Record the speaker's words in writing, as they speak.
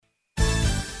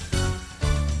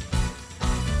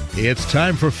It's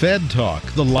time for Fed Talk,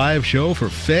 the live show for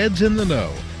feds in the know.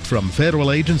 From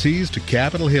federal agencies to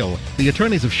Capitol Hill, the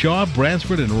attorneys of Shaw,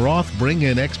 Bransford, and Roth bring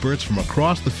in experts from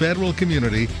across the federal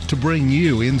community to bring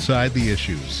you inside the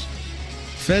issues.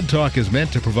 Fed Talk is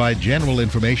meant to provide general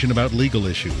information about legal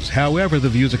issues. However, the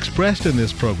views expressed in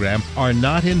this program are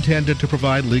not intended to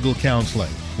provide legal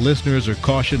counseling. Listeners are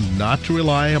cautioned not to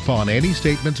rely upon any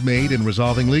statements made in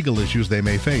resolving legal issues they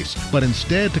may face, but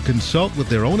instead to consult with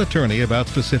their own attorney about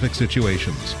specific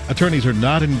situations. Attorneys are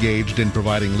not engaged in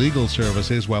providing legal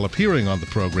services while appearing on the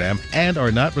program and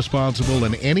are not responsible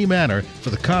in any manner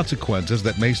for the consequences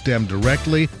that may stem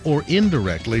directly or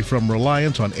indirectly from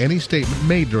reliance on any statement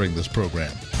made during this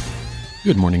program.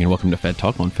 Good morning and welcome to Fed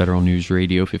Talk on Federal News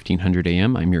Radio 1500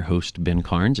 AM. I'm your host, Ben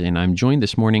Carnes, and I'm joined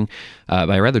this morning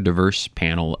by a rather diverse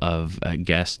panel of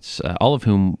guests, all of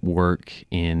whom work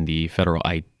in the federal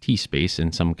IT space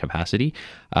in some capacity.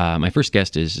 My first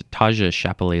guest is Taja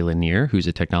Chapelet-Lanier, who's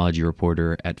a technology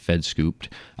reporter at FedScoop,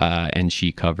 and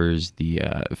she covers the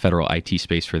federal IT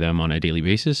space for them on a daily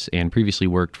basis and previously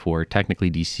worked for Technically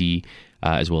DC,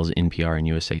 as well as NPR and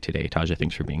USA Today. Taja,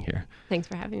 thanks for being here. Thanks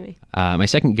for having me. My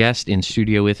second guest in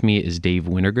studio with me is Dave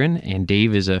Wintergren, and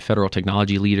Dave is a federal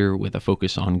technology leader with a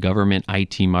focus on government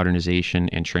IT modernization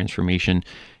and transformation.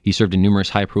 He served in numerous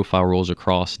high-profile roles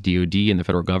across DoD and the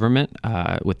federal government,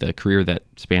 with a career that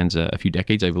spans a few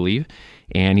decades, I believe.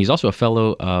 And he's also a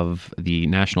fellow of the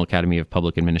National Academy of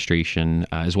Public Administration,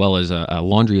 as well as a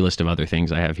laundry list of other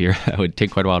things I have here that would take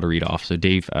quite a while to read off. So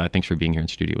Dave, thanks for being here in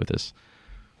studio with us.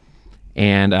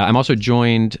 And I'm also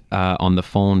joined on the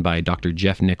phone by Dr.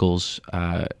 Jeff Nichols,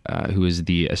 who is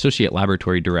the Associate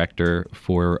Laboratory Director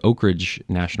for Oak Ridge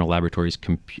National Laboratory's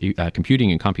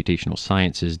Computing and Computational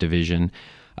Sciences Division.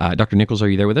 Dr. Nichols, are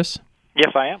you there with us?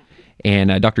 Yes, I am.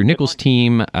 And Dr. Nichols'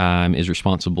 team is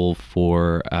responsible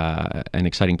for an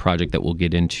exciting project that we'll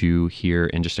get into here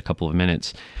in just a couple of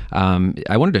minutes.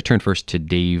 I wanted to turn first to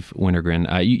Dave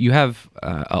Wintergren. You have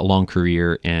a long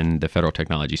career in the federal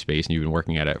technology space, and you've been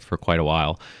working at it for quite a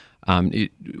while.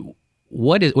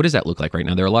 What does that look like right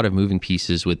now? There are a lot of moving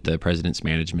pieces with the president's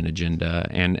management agenda,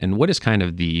 and what is kind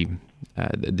of the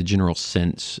general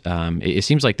sense? It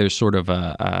seems like there's sort of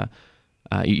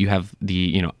you have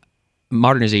the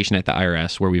modernization at the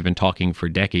IRS, where we've been talking for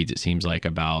decades, it seems like,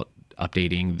 about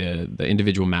updating the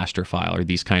individual master file, or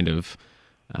these kind of,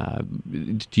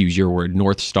 to use your word,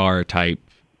 North Star type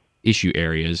issue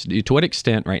areas. To what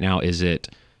extent right now is it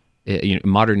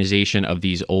modernization of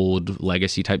these old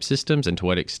legacy type systems, and to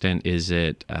what extent is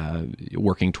it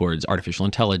working towards artificial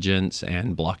intelligence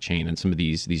and blockchain and some of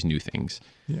these new things?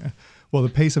 Yeah. Well, the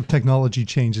pace of technology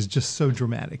change is just so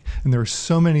dramatic, and there are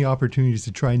so many opportunities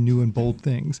to try new and bold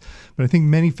things. But I think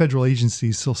many federal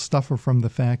agencies still suffer from the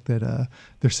fact that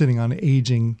they're sitting on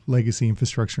aging legacy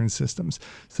infrastructure and systems.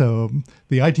 So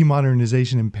the IT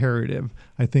modernization imperative,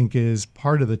 I think, is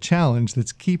part of the challenge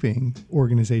that's keeping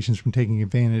organizations from taking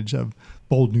advantage of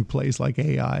bold new plays like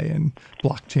AI and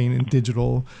blockchain and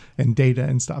digital and data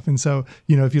and stuff. And so,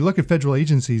 if you look at federal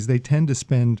agencies, they tend to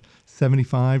spend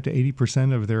 75 to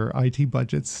 80% of their IT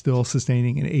budgets still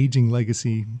sustaining an aging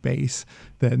legacy base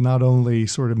that not only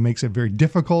sort of makes it very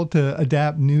difficult to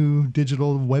adapt new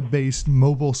digital web-based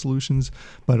mobile solutions,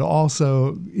 but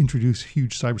also introduce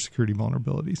huge cybersecurity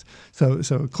vulnerabilities.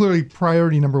 So clearly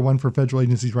priority number one for federal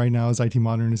agencies right now is IT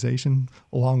modernization,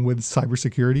 along with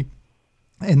cybersecurity.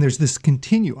 And there's this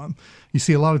continuum. You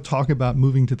see a lot of talk about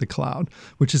moving to the cloud,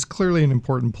 which is clearly an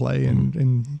important play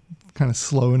and kind of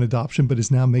slow in adoption, but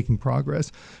is now making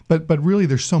progress. But really,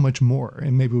 there's so much more,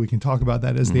 and maybe we can talk about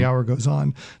that as the hour goes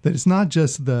on, that it's not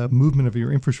just the movement of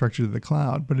your infrastructure to the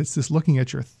cloud, but it's this looking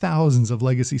at your thousands of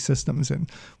legacy systems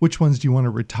and which ones do you want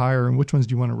to retire and which ones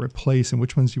do you want to replace and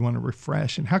which ones do you want to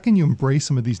refresh, and how can you embrace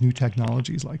some of these new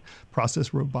technologies like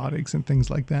process robotics and things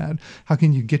like that? How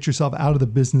can you get yourself out of the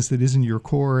business that isn't your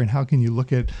core, and how can you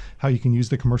look at how you can use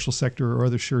the commercial sector or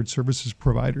other shared services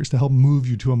providers to help move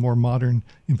you to a more modern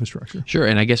infrastructure? Sure,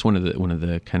 and I guess one of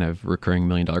the kind of recurring $1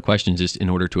 million questions is, in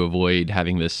order to avoid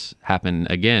having this happen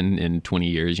again in 20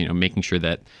 years, making sure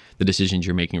that the decisions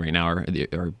you're making right now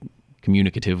are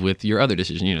communicative with your other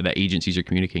decisions, that agencies are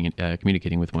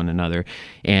communicating with one another.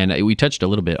 And we touched a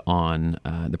little bit on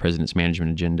the president's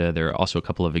management agenda. There are also a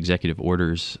couple of executive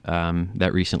orders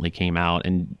that recently came out,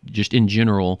 and just in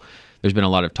general, there's been a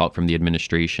lot of talk from the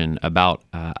administration about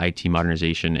IT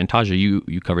modernization. And Taja,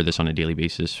 you cover this on a daily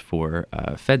basis for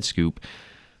FedScoop.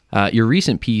 Your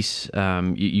recent piece,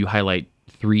 you highlight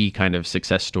three kind of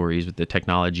success stories with the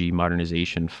Technology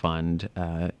Modernization Fund.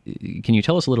 Can you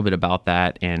tell us a little bit about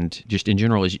that? And just in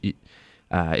general,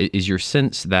 is your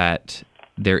sense that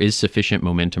there is sufficient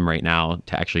momentum right now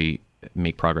to actually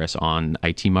make progress on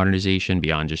IT modernization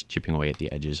beyond just chipping away at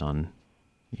the edges on,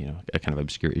 a kind of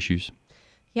obscure issues?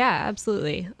 Yeah,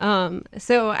 absolutely.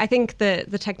 So I think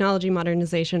the Technology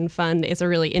Modernization Fund is a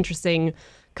really interesting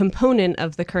component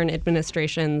of the current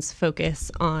administration's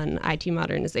focus on IT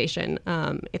modernization.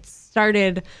 It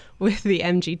started with the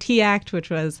MGT Act, which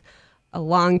was a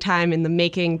long time in the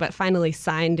making, but finally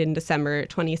signed in December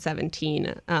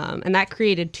 2017. And that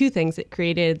created two things. It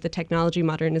created the Technology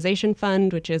Modernization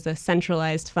Fund, which is a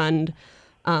centralized fund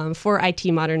for IT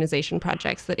modernization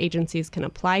projects that agencies can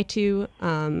apply to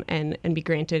and be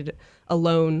granted a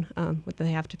loan, what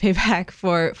they have to pay back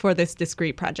for this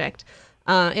discrete project.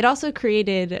 It also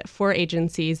created for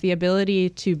agencies the ability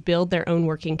to build their own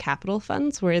working capital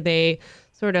funds where they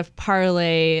sort of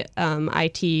parlay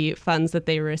IT funds that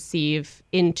they receive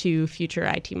into future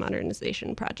IT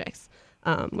modernization projects,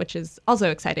 which is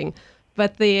also exciting.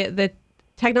 But the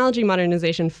Technology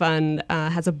Modernization Fund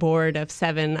has a board of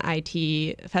 7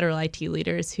 federal IT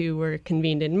leaders who were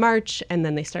convened in March, and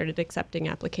then they started accepting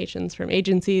applications from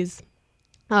agencies.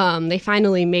 They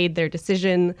finally made their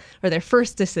decision, or their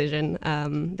first decision.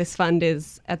 This fund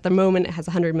at the moment, it has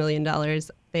 $100 million.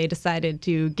 They decided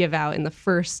to give out in the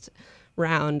first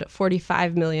round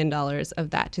 $45 million of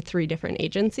that to 3 different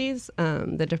agencies,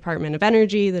 the Department of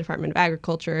Energy, the Department of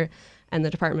Agriculture, and the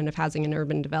Department of Housing and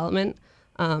Urban Development.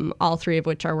 All 3 of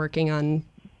which are working on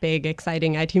big,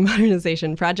 exciting IT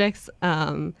modernization projects.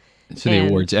 So the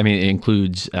awards, it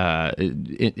includes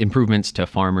improvements to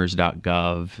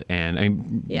farmers.gov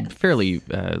and fairly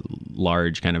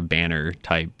large kind of banner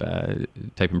type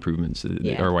improvements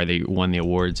are why they won the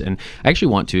awards. And I actually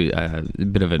want to, a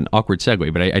bit of an awkward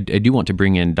segue, but I do want to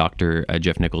bring in Dr.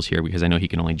 Jeff Nichols here because I know he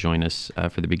can only join us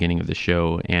for the beginning of the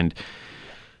show. And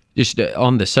just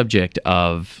on the subject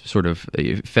of sort of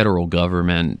federal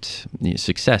government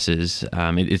successes,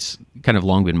 it's kind of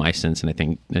long been my sense, and I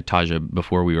think Natasha,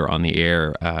 before we were on the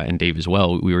air, and Dave as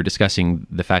well, we were discussing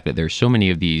the fact that there's so many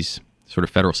of these sort of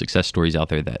federal success stories out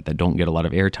there that don't get a lot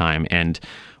of airtime, and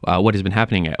what has been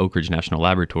happening at Oak Ridge National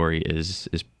Laboratory is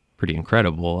pretty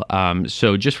incredible.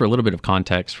 So just for a little bit of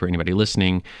context for anybody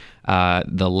listening,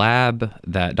 the lab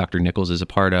that Dr. Nichols is a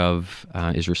part of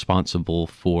is responsible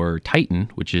for Titan,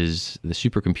 which is the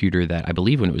supercomputer that I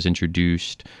believe when it was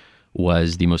introduced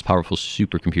was the most powerful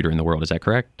supercomputer in the world. Is that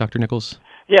correct, Dr. Nichols?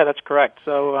 Yeah, that's correct.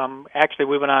 So actually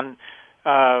we went online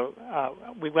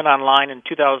in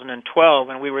 2012,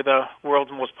 and we were the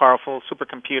world's most powerful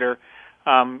supercomputer.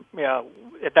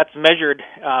 That's measured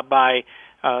by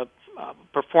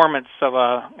performance of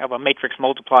a matrix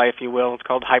multiply, if you will. It's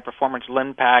called high performance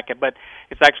LINPACK, but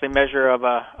it's actually a measure of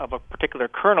a particular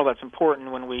kernel that's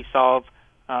important when we solve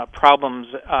problems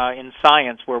in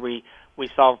science, where we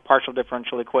solve partial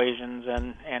differential equations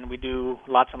and we do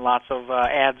lots and lots of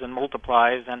adds and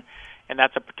multiplies, and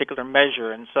that's a particular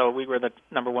measure. And so we were the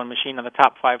number 1 machine on the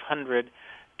top 500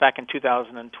 back in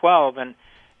 2012, and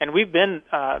we've been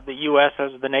the U.S.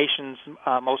 as the nation's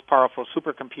most powerful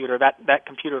supercomputer. That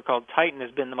computer called Titan has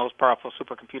been the most powerful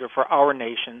supercomputer for our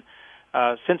nation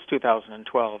since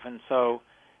 2012. And so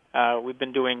we've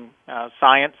been doing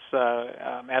science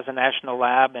as a national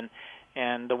lab,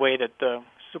 and the way that the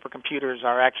supercomputers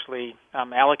are actually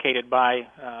allocated by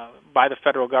the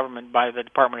federal government, by the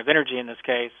Department of Energy in this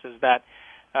case, is that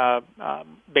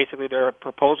basically their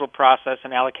proposal process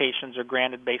and allocations are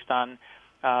granted based on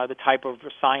the type of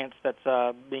science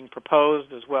that's being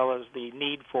proposed, as well as the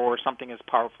need for something as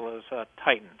powerful as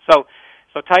Titan. So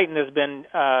Titan has been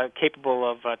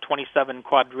capable of 27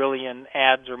 quadrillion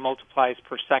adds or multiplies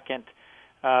per second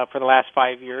for the last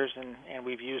 5 years, and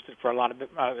we've used it for a lot of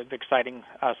exciting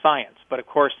science. But of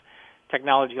course,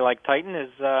 technology like Titan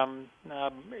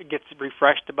it gets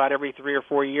refreshed about every 3 or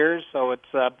 4 years, so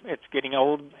it's getting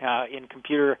old in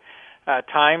computer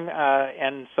time,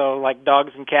 and so like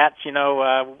dogs and cats, they're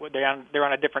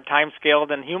on a different time scale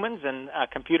than humans, and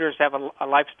computers have a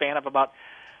lifespan of about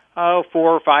 4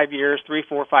 or 5 years, 3,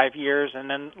 4, 5 years, and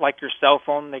then like your cell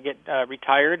phone, they get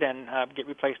retired and get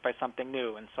replaced by something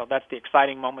new. And so that's the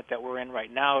exciting moment that we're in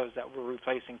right now, is that we're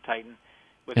replacing Titan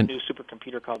with a new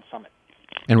supercomputer called Summit.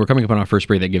 And we're coming up on our first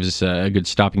break. That gives us a good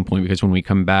stopping point, because when we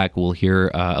come back, we'll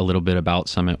hear a little bit about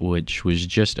Summit, which was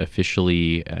just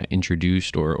officially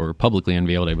introduced or publicly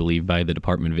unveiled, I believe, by the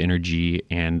Department of Energy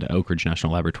and Oak Ridge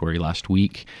National Laboratory last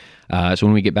week. So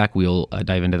when we get back, we'll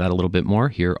dive into that a little bit more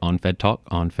here on Fed Talk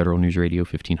on Federal News Radio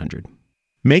 1500.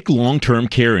 Make long-term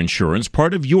care insurance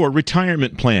part of your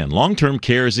retirement plan. Long-term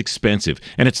care is expensive,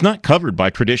 and it's not covered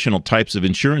by traditional types of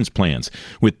insurance plans.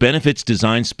 With benefits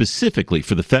designed specifically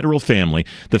for the federal family,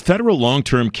 the Federal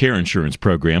Long-Term Care Insurance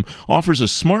Program offers a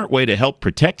smart way to help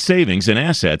protect savings and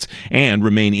assets and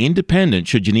remain independent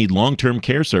should you need long-term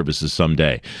care services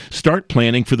someday. Start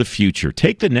planning for the future.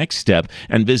 Take the next step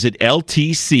and visit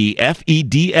ltcfeds.com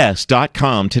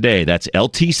today. That's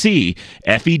ltcfeds.com.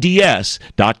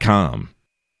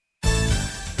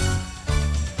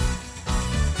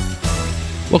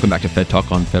 Welcome back to Fed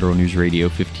Talk on Federal News Radio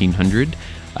 1500.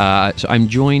 So I'm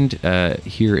joined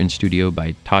here in studio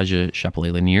by Taja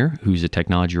Chapelet-Lanier, who's a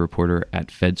technology reporter at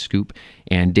FedScoop,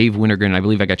 and Dave Wintergren. I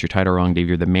believe I got your title wrong, Dave.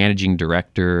 You're the managing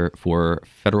director for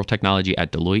federal technology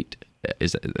at Deloitte.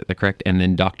 Is that correct? And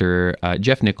then Dr.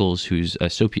 Jeff Nichols, who's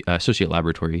associate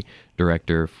laboratory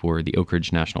director for the Oak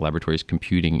Ridge National Laboratory's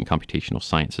Computing and Computational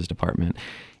Sciences Department.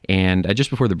 And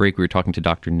just before the break, we were talking to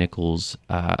Dr. Nichols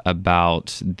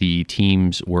about the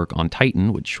team's work on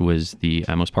Titan, which was the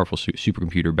most powerful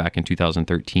supercomputer back in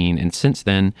 2013. And since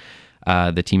then,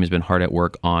 the team has been hard at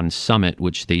work on Summit,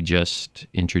 which they just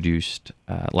introduced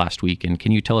last week. And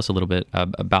can you tell us a little bit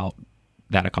about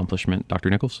that accomplishment,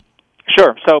 Dr. Nichols?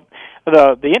 Sure. So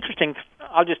the interesting,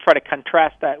 I'll just try to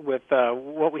contrast that with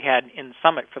what we had in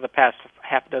Summit for the past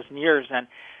half dozen years.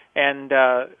 And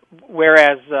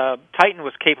whereas Titan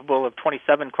was capable of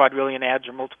 27 quadrillion adds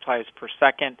or multiplies per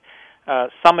second,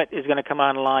 Summit is going to come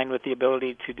online with the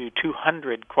ability to do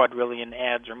 200 quadrillion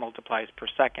adds or multiplies per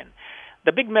second.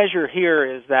 The big measure here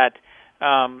is that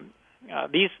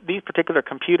these particular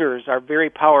computers are very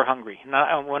power hungry.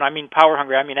 When I mean power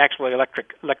hungry, I mean actually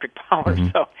electric power. Mm-hmm.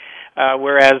 So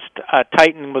whereas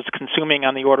Titan was consuming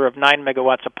on the order of 9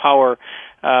 megawatts of power,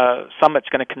 Summit's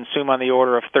going to consume on the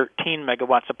order of 13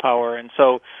 megawatts of power. And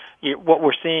so what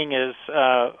we're seeing is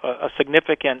a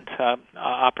significant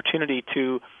opportunity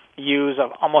to use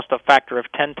almost a factor of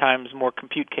 10 times more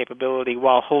compute capability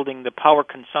while holding the power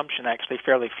consumption actually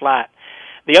fairly flat.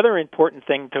 The other important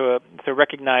thing to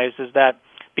recognize is that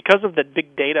because of the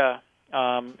big data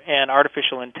and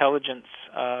artificial intelligence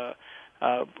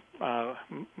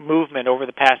movement over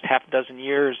the past half dozen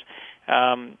years,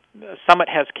 Summit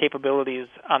has capabilities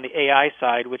on the AI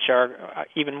side which are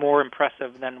even more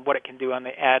impressive than what it can do on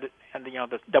the add and the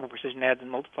double precision adds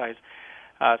and multiplies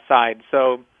side.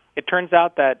 So it turns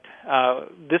out that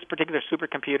this particular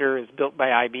supercomputer is built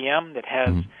by IBM that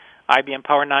has IBM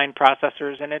Power 9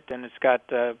 processors in it, and it's got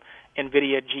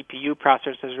NVIDIA GPU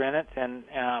processors in it, and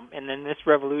then this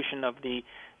revolution of the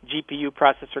GPU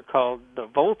processor called the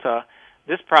Volta,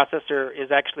 this processor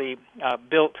is actually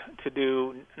built to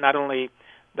do not only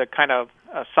the kind of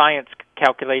science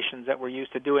calculations that we're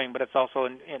used to doing, but it's also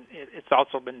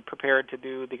been prepared to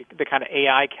do the kind of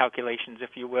AI calculations,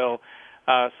 if you will.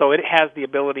 So it has the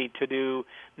ability to do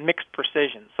mixed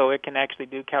precision. So it can actually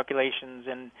do calculations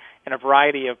in a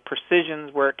variety of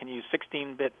precisions where it can use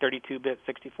 16-bit, 32-bit,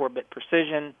 64-bit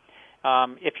precision.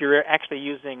 If you're actually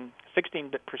using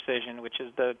 16-bit precision, which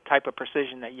is the type of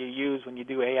precision that you use when you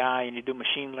do AI and you do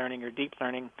machine learning or deep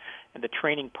learning and the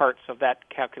training parts of that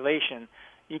calculation,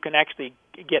 you can actually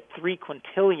get 3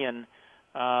 quintillion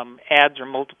adds or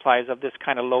multiplies of this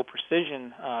kind of low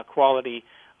precision quality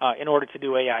in order to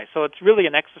do AI. So it's really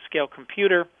an exascale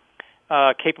computer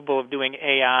capable of doing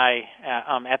AI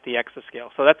at the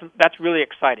exascale. So that's really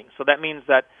exciting. So that means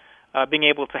that being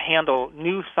able to handle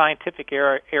new scientific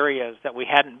areas that we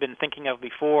hadn't been thinking of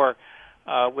before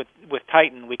with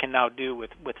Titan, we can now do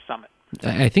with Summit.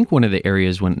 I think one of the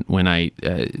areas when I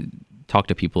talk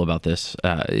to people about this,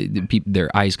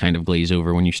 their eyes kind of glaze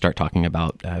over when you start talking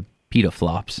about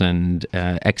petaflops and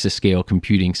exascale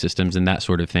computing systems and that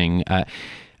sort of thing.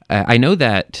 I know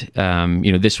that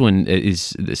this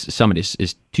Summit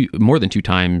is more than 2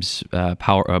 times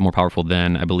more powerful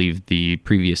than I believe the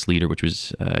previous leader, which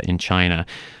was in China,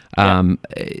 and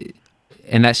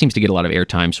that seems to get a lot of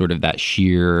airtime. Sort of that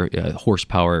sheer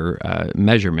horsepower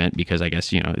measurement, because I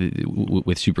guess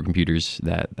with supercomputers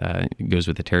that goes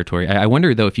with the territory. I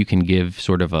wonder though if you can give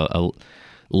sort of a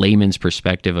layman's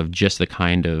perspective of just the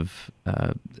kind of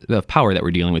power that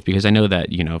we're dealing with, because I know that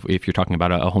if you're talking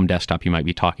about a home desktop, you might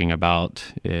be talking about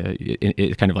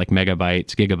it kind of like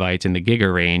megabytes, gigabytes in the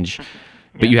giga range,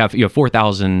 but you have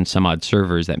 4,000 some odd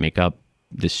servers that make up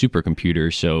this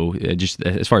supercomputer. So just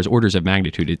as far as orders of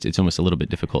magnitude, it's almost a little bit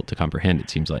difficult to comprehend. It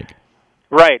seems like.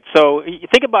 Right. So you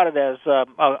think about it as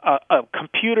a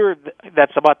computer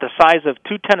that's about the size of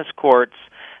 2 tennis courts,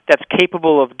 that's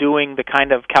capable of doing the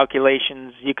kind of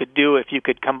calculations you could do if you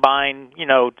could combine,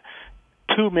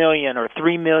 2 million or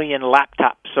 3 million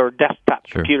laptops or desktop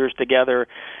computers together.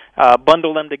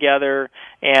 bundle them together,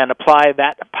 and apply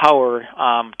that power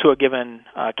to a given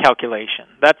calculation.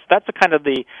 That's the kind of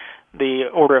the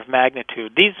order of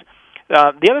magnitude.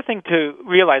 The other thing to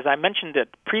realize, I mentioned it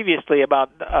previously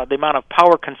about the amount of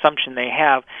power consumption they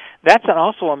have. That's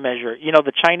also a measure.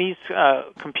 The Chinese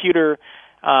computer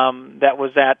that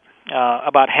was at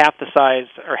about half the size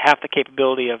or half the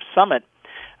capability of Summit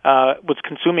was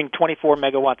consuming 24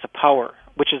 megawatts of power,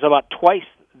 which is about twice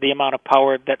the amount of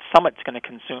power that Summit's going to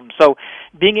consume. So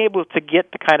being able to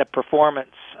get the kind of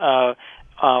performance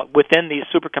within these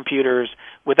supercomputers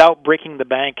without breaking the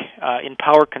bank in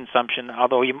power consumption,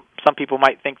 although some people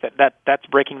might think that's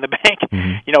breaking the bank.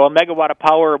 Mm-hmm. A megawatt of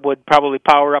power would probably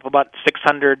power up about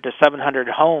 600 to 700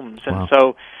 homes. Wow. And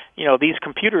so, these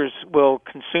computers will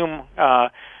consume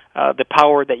the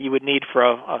power that you would need for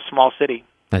a small city.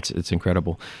 It's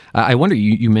incredible. I wonder,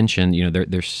 you mentioned,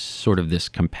 there's sort of this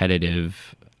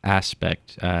competitive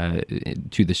aspect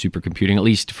to the supercomputing, at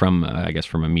least from, I guess,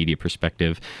 from a media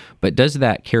perspective. But does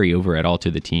that carry over at all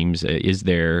to the teams? Is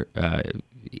there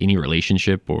any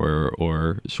relationship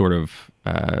or sort of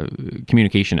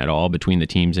communication at all between the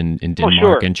teams in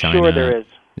Denmark and China? Sure, there is.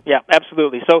 Yeah,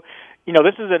 absolutely. So,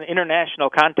 this is an international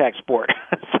contact sport.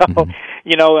 So, mm-hmm.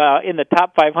 In the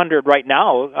top 500 right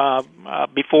now,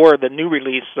 before the new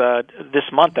release this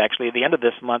month, actually, at the end of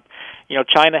this month,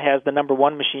 China has the number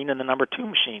 1 machine and the number 2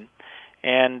 machine.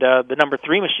 And the number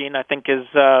 3 machine, I think, is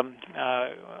a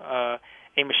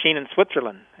machine in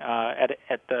Switzerland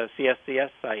at the CSCS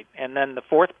site. And then the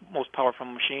 4th most powerful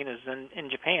machine is in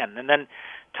Japan. And then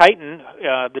Titan,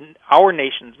 our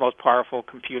nation's most powerful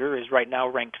computer, is right now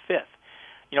ranked 5th.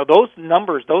 Those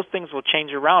numbers, those things will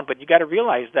change around, but you got to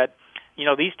realize that,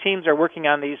 these teams are working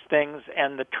on these things,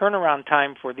 and the turnaround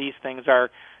time for these things are,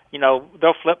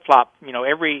 they'll flip-flop.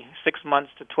 Every 6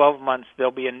 months to 12 months,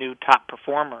 there'll be a new top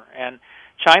performer. And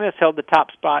China's held the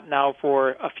top spot now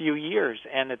for a few years,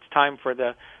 and it's time for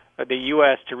the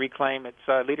U.S. to reclaim its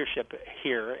leadership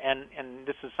here. And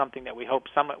this is something that we hope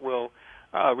Summit will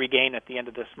regain at the end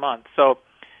of this month. So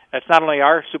that's not only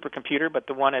our supercomputer, but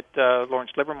the one at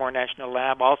Lawrence Livermore National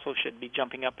Lab also should be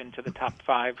jumping up into the top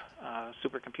 5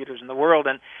 supercomputers in the world.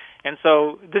 And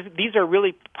so these are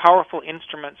really powerful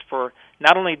instruments for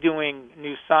not only doing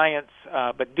new science,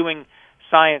 but doing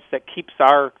science that keeps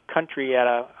our country at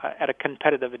a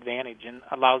competitive advantage and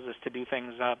allows us to do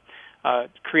things,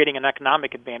 creating an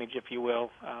economic advantage, if you will,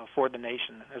 for the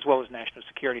nation, as well as national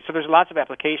security. So there's lots of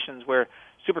applications where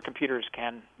supercomputers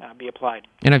can be applied.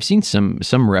 And I've seen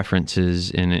some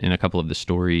references in a couple of the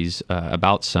stories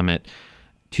about Summit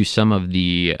to some of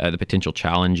the potential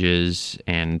challenges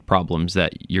and problems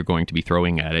that you're going to be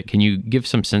throwing at it. Can you give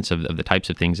some sense of the types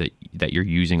of things that you're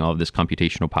using all of this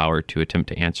computational power to attempt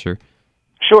to answer?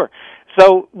 Sure.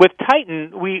 So with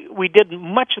Titan, we did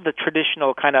much of the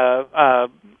traditional kind of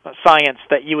science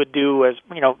that you would do as,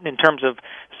 in terms of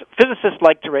physicists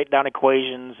like to write down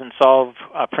equations and solve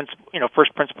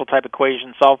first principle type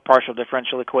equations, solve partial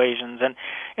differential equations.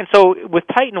 And so with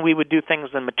Titan, we would do things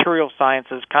in material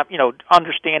sciences,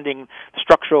 understanding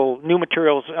structural new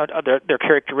materials, their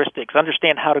characteristics,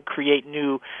 understand how to create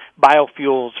new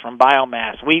biofuels from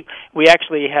biomass. We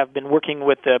actually have been working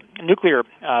with the nuclear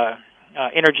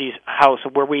energy house,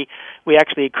 where we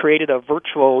actually created a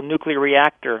virtual nuclear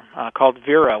reactor called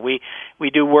Vera. We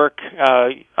do work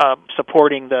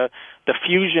supporting the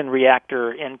fusion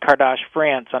reactor in Cardache,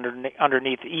 France,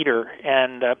 underneath ITER,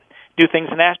 and do things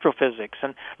in astrophysics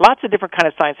and lots of different kind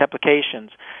of science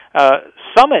applications.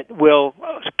 Summit will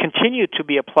continue to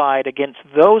be applied against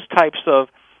those types of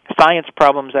science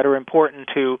problems that are important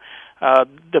to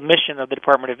the mission of the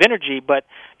Department of Energy, but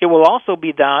it will also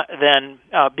be then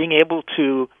being able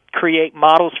to create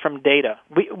models from data.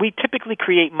 We typically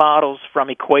create models from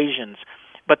equations,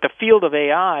 but the field of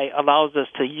AI allows us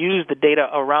to use the data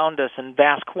around us in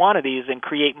vast quantities and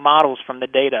create models from the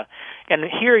data. And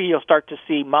here you'll start to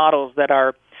see models that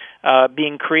are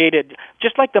being created,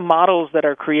 just like the models that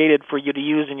are created for you to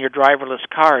use in your driverless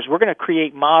cars. We're going to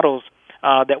create models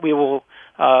that we will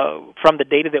from the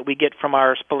data that we get from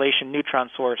our spallation neutron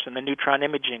source and the neutron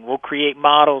imaging. We'll create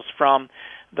models from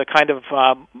the kind of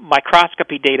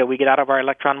microscopy data we get out of our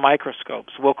electron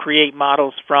microscopes. We'll create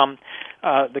models from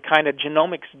the kind of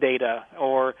genomics data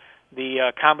or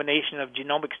the combination of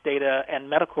genomics data and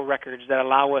medical records that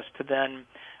allow us to then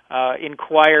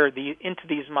inquire into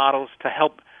these models to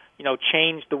help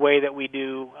change the way that we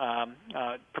do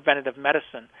preventative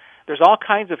medicine. There's all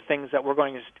kinds of things that we're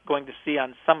going to see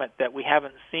on Summit that we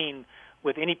haven't seen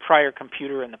with any prior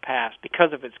computer in the past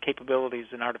because of its capabilities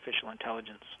in artificial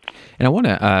intelligence. And I want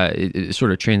to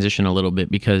sort of transition a little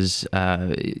bit because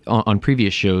on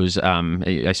previous shows,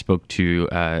 I spoke to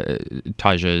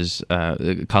Taja's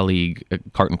colleague,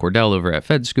 Carton Cordell, over at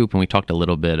FedScoop, and we talked a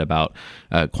little bit about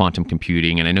quantum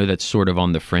computing. And I know that's sort of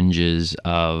on the fringes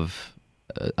of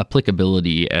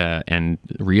applicability and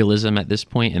realism at this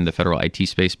point in the federal IT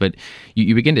space, but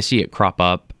you begin to see it crop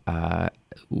up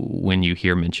when you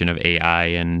hear mention of AI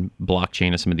and blockchain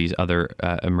and some of these other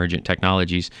emergent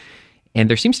technologies. And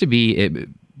there seems to be,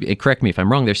 correct me if I'm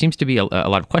wrong, there seems to be a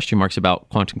lot of question marks about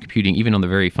quantum computing, even on the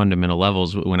very fundamental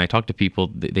levels. When I talk to people,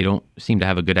 they don't seem to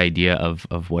have a good idea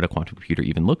of what a quantum computer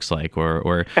even looks like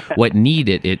or what need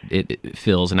it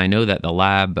fills. And I know that the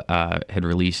lab had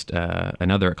released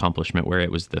another accomplishment where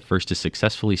it was the first to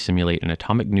successfully simulate an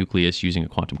atomic nucleus using a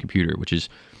quantum computer, which is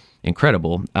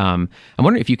incredible. I'm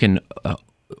wondering if you can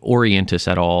orient us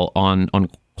at all on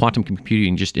quantum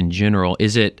computing just in general.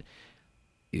 Is it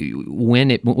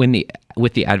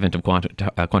with the advent of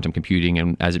quantum computing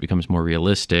and as it becomes more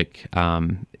realistic,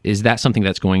 is that something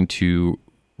that's going to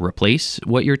replace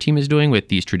what your team is doing with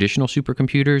these traditional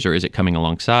supercomputers, or is it coming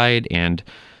alongside and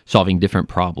solving different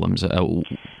problems?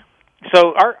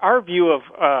 So our view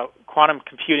of quantum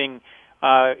computing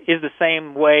is the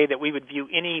same way that we would view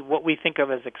what we think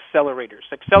of as accelerators.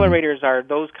 Accelerators are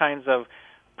those kinds of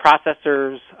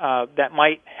processors that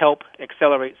might help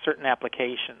accelerate certain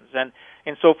applications.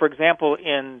 And so, for example,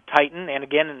 in Titan and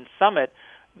again in Summit,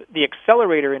 the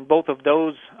accelerator in both of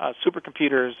those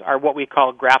supercomputers are what we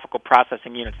call graphical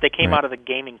processing units. They came out of the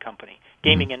gaming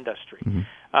industry.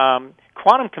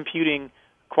 Quantum computing,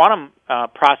 quantum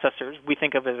processors, we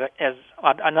think of as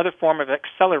another form of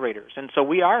accelerators. And so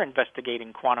we are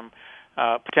investigating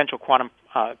potential quantum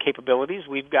capabilities.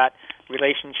 We've got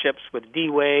relationships with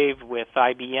D-Wave, with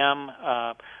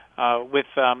IBM,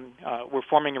 we're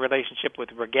forming a relationship with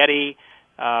Rigetti.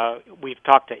 We've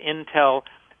talked to Intel.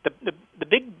 The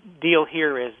big deal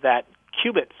here is that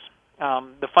qubits,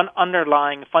 the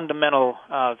underlying fundamental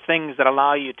things that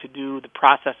allow you to do the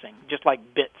processing, just like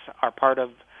bits are part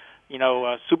of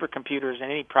supercomputers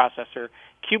and any processor.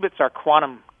 Qubits are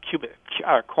quantum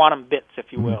bits,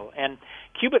 if you will, and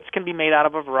qubits can be made out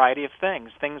of a variety of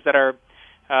things that are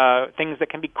things that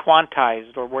can be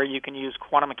quantized, or where you can use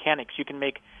quantum mechanics. You can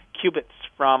make qubits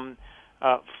from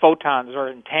photons, or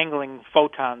entangling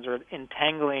photons, or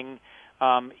entangling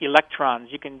electrons.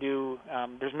 You can do.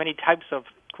 There's many types of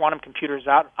quantum computers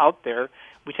out there.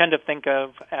 We tend to think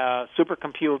of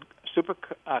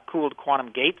supercooled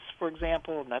quantum gates, for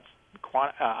example, and that's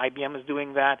IBM is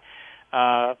doing that.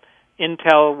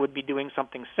 Intel would be doing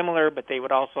something similar, but they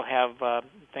would also have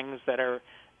things that are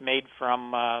made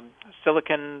from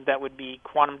silicon that would be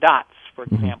quantum dots, for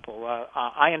example.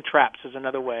 Ion traps is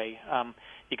another way.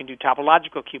 You can do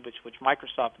topological qubits, which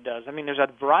Microsoft does. I mean, there's a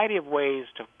variety of ways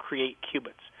to create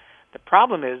qubits. The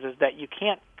problem is that you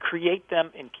can't create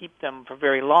them and keep them for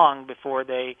very long before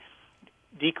they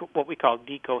what we call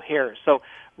decohere. So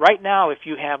right now, if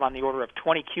you have on the order of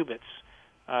 20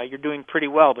 qubits, you're doing pretty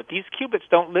well. But these qubits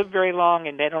don't live very long,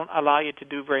 and they don't allow you to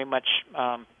do very much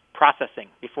processing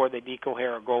before they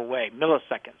decohere or go away,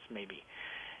 milliseconds maybe.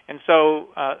 And so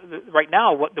right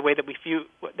now, the way that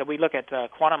we look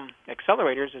at quantum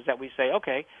accelerators is that we say,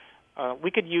 okay, we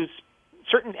could use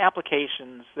certain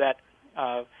applications that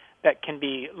can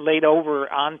be laid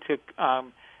over onto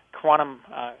quantum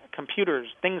computers,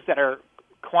 things that are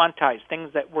quantized,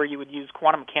 things where you would use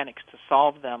quantum mechanics to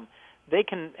solve them. They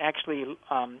can actually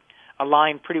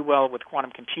align pretty well with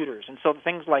quantum computers. And so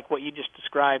things like what you just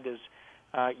described is,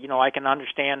 I can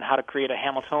understand how to create a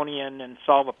Hamiltonian and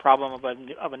solve a problem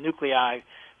of a nuclei,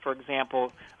 for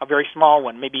example, a very small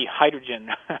one, maybe hydrogen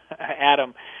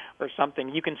atom or something.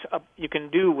 You can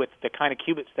do with the kind of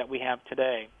qubits that we have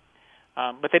today.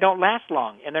 But they don't last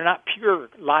long, and they're not pure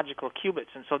logical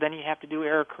qubits, and so then you have to do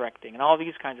error correcting and all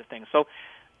these kinds of things. So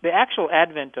the actual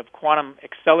advent of quantum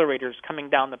accelerators coming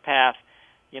down the path,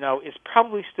 is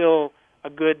probably still a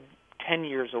good 10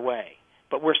 years away.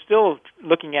 But we're still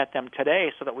looking at them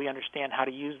today so that we understand how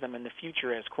to use them in the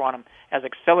future as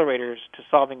accelerators to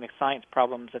solving the science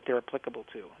problems that they're applicable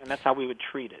to, and that's how we would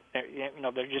treat it.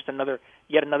 They're just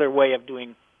yet another way of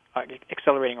doing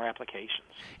accelerating our applications.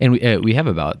 And we have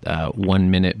about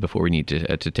 1 minute before we need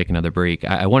to take another break.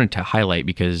 I wanted to highlight,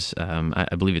 because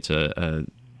I believe it's a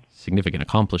significant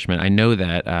accomplishment. I know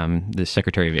that the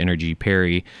Secretary of Energy,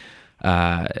 Perry,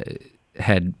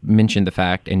 had mentioned the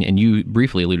fact, and you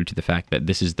briefly alluded to the fact, that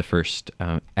this is the first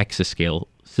exascale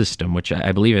system, which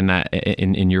I believe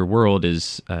in your world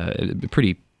is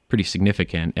pretty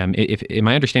significant. Am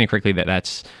I understanding correctly that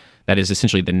that's that is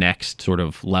essentially the next sort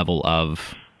of level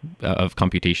of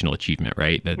computational achievement,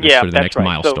 right? That's yeah, sort of the next right.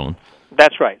 milestone.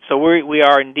 That's right. So we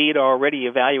are indeed already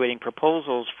evaluating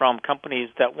proposals from companies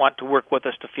that want to work with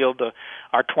us to field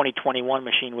our 2021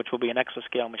 machine, which will be an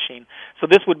exascale machine. So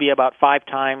this would be about 5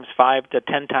 to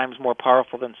 10 times more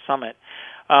powerful than Summit.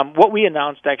 What we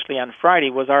announced actually on Friday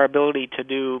was our ability to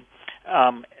do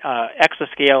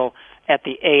exascale at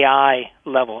the AI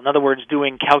level. In other words,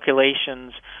 doing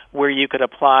calculations where you could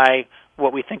apply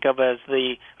what we think of as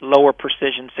the lower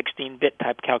precision 16-bit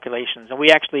type calculations. And we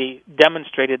actually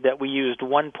demonstrated that we used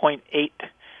 1.8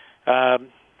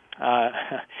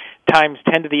 times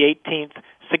 10 to the 18th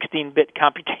 16-bit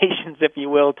computations, if you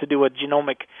will, to do a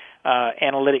genomic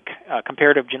analytic,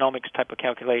 comparative genomics type of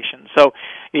calculation. So,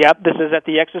 yeah, this is at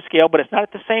the exascale, but it's not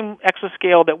at the same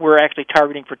exascale that we're actually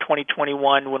targeting for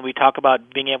 2021 when we talk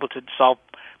about being able to solve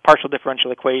partial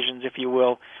differential equations, if you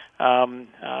will,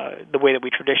 the way that we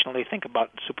traditionally think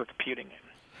about supercomputing.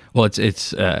 Well,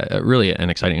 it's really an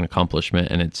exciting accomplishment,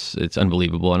 and it's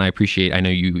unbelievable. And I know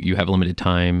you have limited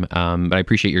time, but I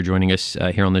appreciate your joining us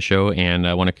here on the show, and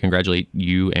I want to congratulate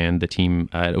you and the team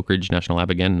at Oak Ridge National Lab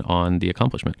again on the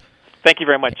accomplishment. Thank you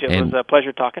very much. It was a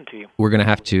pleasure talking to you. We're going to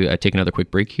have to take another quick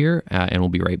break here, and we'll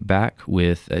be right back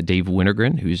with Dave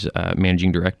Wintergren, who's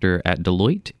Managing Director at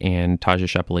Deloitte, and Taja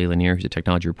Chapelet-Lanier, who's a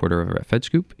technology reporter over at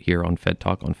FedScoop, here on Fed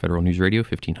Talk on Federal News Radio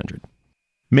 1500.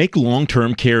 Make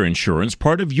long-term care insurance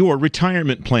part of your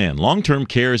retirement plan. Long-term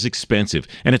care is expensive,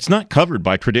 and it's not covered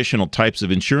by traditional types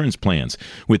of insurance plans.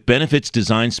 With benefits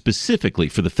designed specifically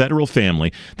for the federal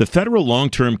family, the Federal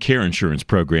Long-Term Care Insurance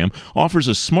Program offers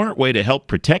a smart way to help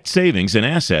protect savings and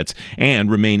assets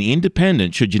and remain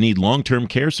independent should you need long-term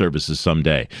care services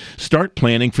someday. Start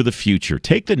planning for the future.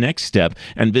 Take the next step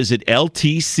and visit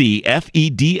ltcfeds.com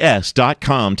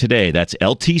today. That's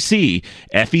ltcfeds.com.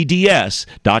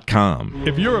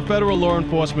 If you're a federal law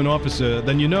enforcement officer,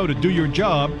 then you know to do your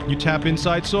job, you tap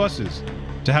inside sources.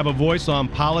 To have a voice on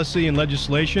policy and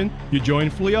legislation, you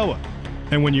join FLIOA.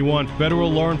 And when you want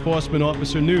federal law enforcement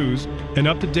officer news and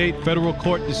up-to-date federal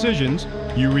court decisions,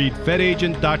 you read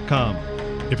FedAgent.com.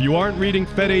 If you aren't reading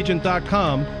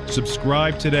FedAgent.com,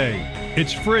 subscribe today.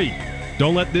 It's free.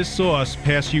 Don't let this source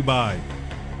pass you by.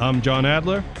 I'm John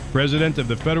Adler, President of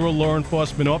the Federal Law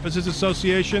Enforcement Officers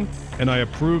Association, and I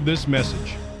approve this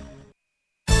message.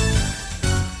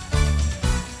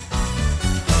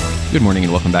 Good morning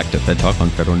and welcome back to Fed Talk on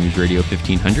Federal News Radio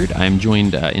 1500. I'm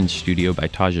joined in studio by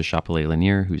Taja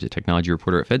Chapelet-Lanier, who's a technology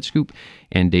reporter at FedScoop,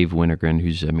 and Dave Wintergren,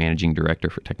 who's a managing director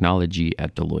for technology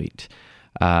at Deloitte.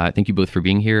 Thank you both for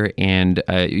being here. And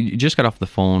you just got off the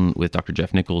phone with Dr.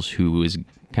 Jeff Nichols, who is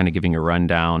kind of giving a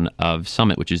rundown of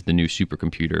Summit, which is the new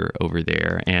supercomputer over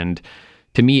there. And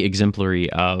to me, exemplary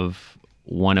of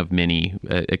one of many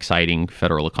exciting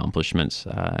federal accomplishments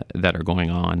that are going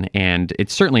on. And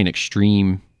it's certainly an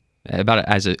extreme, about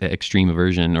as an extreme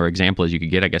version or example as you could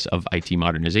get, I guess, of IT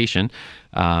modernization.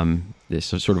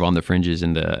 This is sort of on the fringes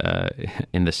in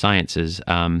the sciences.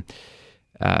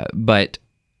 But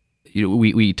you know,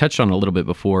 we touched on a little bit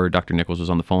before Dr. Nichols was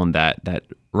on the phone that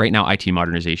right now IT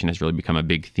modernization has really become a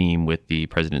big theme with the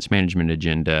president's management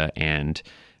agenda and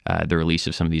the release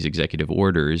of some of these executive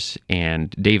orders. And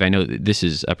Dave, I know that this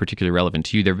is particularly relevant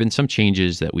to you. There have been some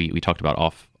changes that we talked about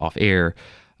off air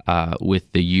with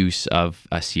the use of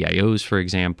CIOs, for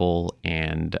example,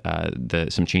 and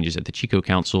some changes at the Chico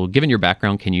Council. Given your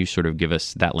background, can you sort of give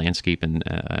us that landscape and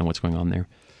what's going on there?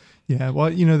 Yeah, well,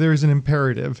 there's an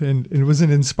imperative, and it was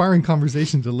an inspiring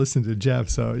conversation to listen to Jeff.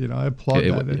 So, I applaud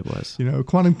that. It was.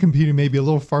 Quantum computing may be a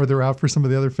little farther out for some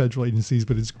of the other federal agencies,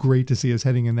 but it's great to see us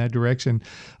heading in that direction.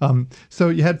 So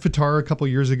you had FTAR a couple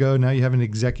years ago. Now you have an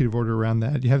executive order around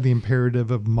that. You have the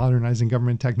imperative of Modernizing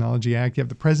Government Technology Act. You have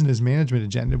the President's management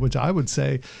agenda, which I would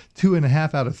say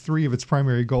 2.5 out of 3 of its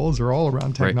primary goals are all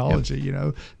around technology. Right,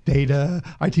 yep. Data,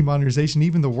 IT modernization,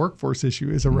 even the workforce issue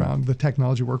is around the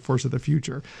technology workforce of the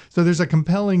future. So there's a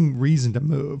compelling reason to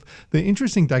move. The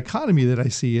interesting dichotomy that I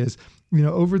see is,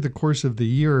 over the course of the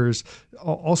years,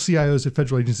 all CIOs at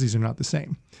federal agencies are not the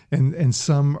same. And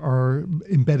some are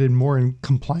embedded more in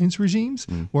compliance regimes,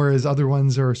 whereas other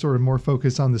ones are sort of more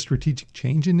focused on the strategic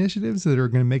change initiatives that are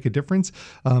going to make a difference.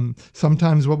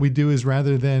 Sometimes what we do is,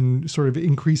 rather than sort of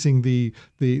increasing the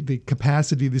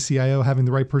capacity of the CIO, having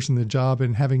the right person in the job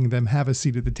and having them have a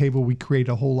seat at the table, we create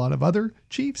a whole lot of other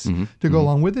chiefs to go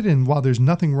along with it. And while there's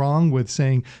nothing wrong with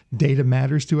saying data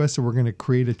matters to us, so we're going to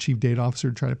create a chief data officer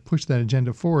to try to push that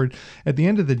agenda forward, at the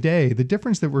end of the day, the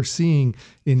difference that we're seeing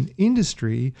in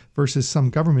industry versus some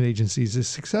government agencies is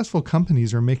successful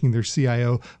companies are making their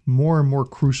CIO more and more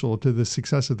crucial to the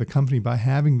success of the company by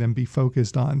having them be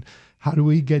focused on How do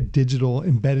we get digital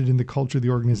embedded in the culture of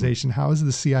the organization? How is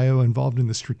the CIO involved in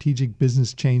the strategic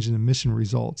business change and the mission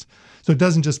results? So it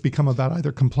doesn't just become about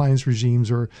either compliance regimes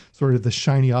or sort of the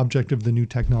shiny object of the new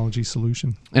technology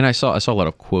solution. And I saw a lot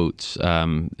of quotes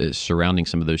surrounding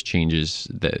some of those changes.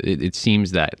 That it seems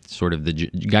that sort of the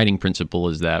guiding principle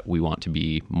is that we want to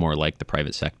be more like the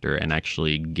private sector and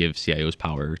actually give CIOs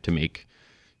power to make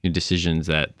decisions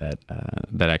that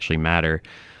actually matter.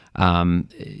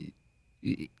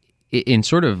 In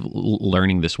sort of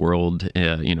learning this world,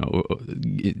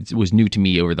 it was new to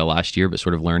me over the last year, but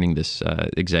sort of learning this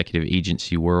executive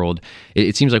agency world,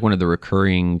 it seems like one of the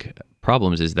recurring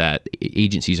problems is that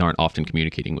agencies aren't often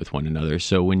communicating with one another.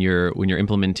 So when you're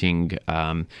implementing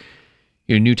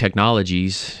new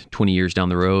technologies 20 years down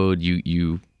the road,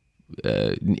 you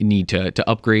need to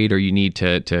upgrade, or you need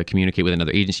to communicate with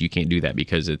another agency. You can't do that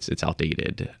because it's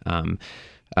outdated.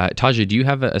 Taja, do you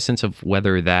have a sense of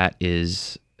whether that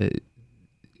is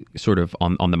sort of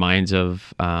on the minds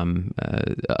of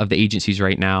the agencies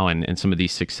right now, and some of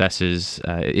these successes?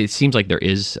 It seems like there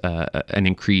is an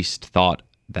increased thought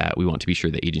that we want to be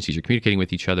sure that agencies are communicating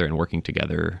with each other and working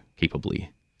together capably.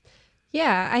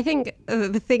 Yeah, I think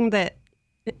the thing that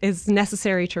is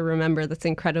necessary to remember that's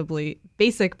incredibly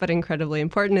basic but incredibly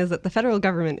important is that the federal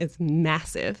government is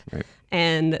massive. Right.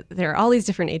 And there are all these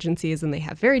different agencies, and they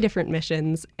have very different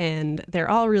missions, and they're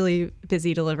all really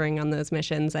busy delivering on those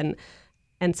missions.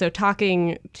 And so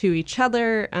talking to each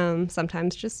other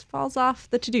sometimes just falls off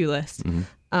the to-do list.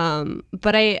 Mm-hmm.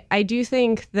 But I do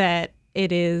think that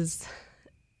it is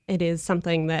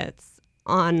something that's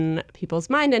on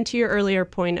people's mind. And to your earlier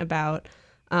point about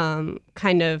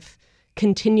kind of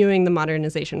continuing the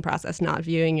modernization process, not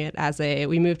viewing it as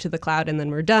we move to the cloud and then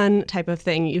we're done type of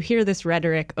thing. You hear this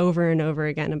rhetoric over and over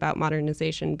again about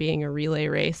modernization being a relay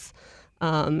race,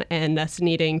 and us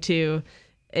needing to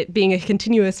it being a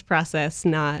continuous process,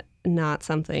 not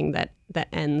something that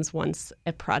ends once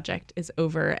a project is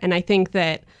over. And I think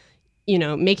that,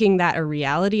 making that a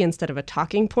reality instead of a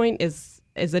talking point is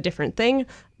a different thing.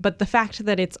 But the fact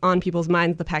that it's on people's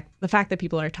minds, the fact that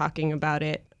people are talking about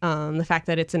it, the fact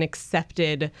that it's an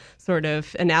accepted sort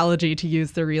of analogy to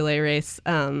use the relay race,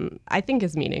 I think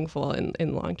is meaningful in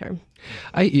the long term.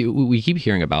 We keep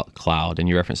hearing about cloud, and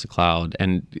you reference the cloud,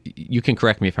 and you can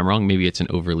correct me if I'm wrong. Maybe it's an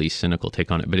overly cynical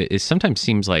take on it, but it sometimes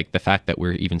seems like the fact that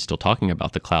we're even still talking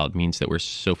about the cloud means that we're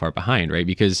so far behind, right?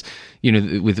 Because,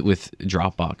 with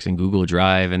Dropbox and Google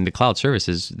Drive and the cloud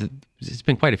services, it's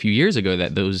been quite a few years ago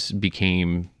that those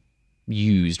became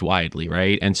used widely,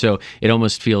 right? And so it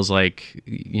almost feels like,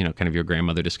 kind of your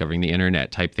grandmother discovering the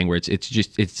internet type thing, where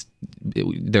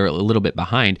they're a little bit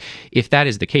behind. If that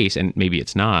is the case, and maybe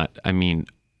it's not, I mean,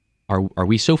 are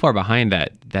we so far behind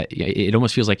that it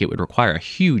almost feels like it would require a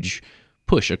huge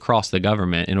push across the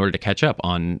government in order to catch up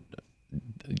on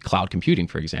cloud computing,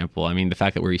 for example? I mean, the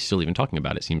fact that we're still even talking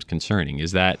about it seems concerning.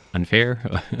 Is that unfair?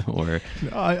 Or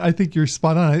I think you're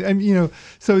spot on.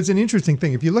 So it's an interesting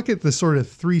thing. If you look at the sort of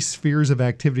three spheres of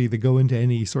activity that go into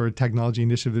any sort of technology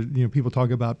initiative, people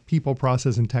talk about people,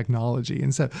 process, and technology.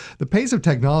 And so the pace of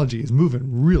technology is moving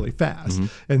really fast.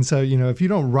 Mm-hmm. And so, if you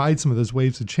don't ride some of those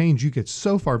waves of change, you get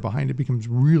so far behind, it becomes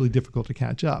really difficult to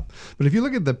catch up. But if you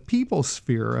look at the people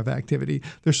sphere of activity,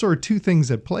 there's sort of two things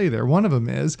at play there. One of them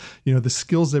is, the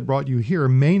skills that brought you here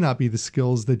may not be the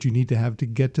skills that you need to have to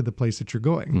get to the place that you're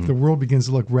going. Mm-hmm. The world begins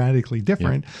to look radically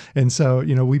different. Yeah. And so,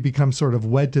 we become sort of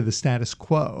wed to the status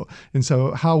quo. And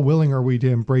so how willing are we to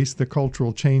embrace the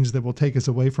cultural change that will take us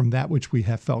away from that which we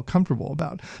have felt comfortable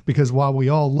about? Because while we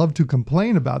all love to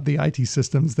complain about the IT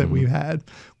systems that we've had,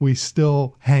 we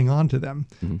still hang on to them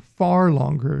far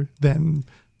longer than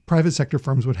private sector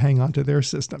firms would hang on to their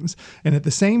systems. And at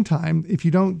the same time, if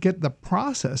you don't get the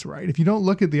process right, if you don't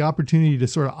look at the opportunity to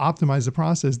sort of optimize the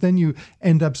process, then you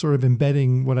end up sort of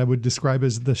embedding what I would describe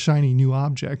as the shiny new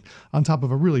object on top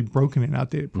of a really broken and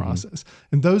outdated process.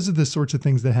 And those are the sorts of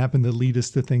things that happen that lead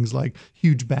us to things like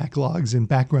huge backlogs and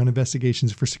background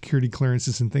investigations for security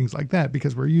clearances and things like that,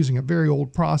 because we're using a very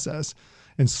old process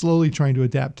and slowly trying to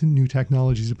adapt to new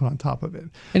technologies to put on top of it.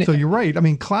 And so you're right. I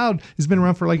mean, cloud has been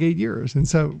around for like 8 years. And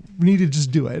so we need to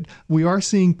just do it. We are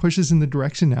seeing pushes in the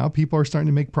direction now. People are starting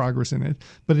to make progress in it.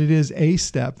 But it is a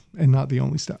step and not the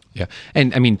only step. Yeah.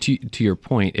 And I mean, to your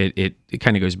point, it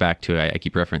kind of goes back to, I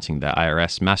keep referencing the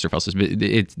IRS master file system.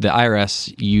 The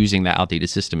IRS using that outdated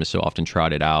system is so often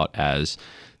trotted out as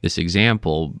this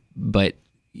example. But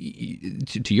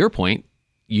to your point,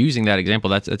 using that example,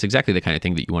 that's exactly the kind of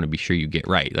thing that you want to be sure you get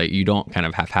right. Like you don't kind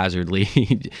of haphazardly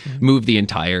move the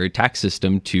entire tax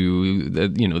system to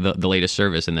the latest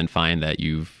service and then find that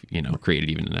you've created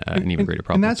an even greater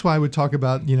problem. And that's why I would talk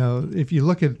about, if you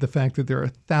look at the fact that there are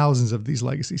thousands of these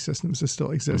legacy systems that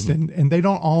still exist, and they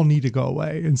don't all need to go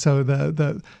away. And so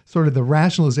the sort of the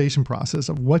rationalization process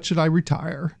of what should I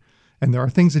retire. And there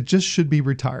are things that just should be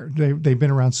retired. They've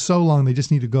been around so long, they just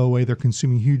need to go away. They're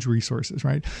consuming huge resources,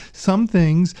 right? Some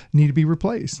things need to be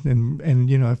replaced. And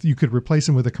if you could replace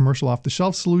them with a commercial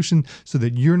off-the-shelf solution so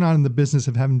that you're not in the business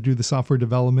of having to do the software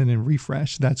development and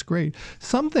refresh, that's great.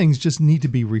 Some things just need to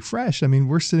be refreshed. I mean,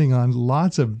 we're sitting on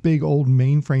lots of big old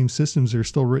mainframe systems that are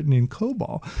still written in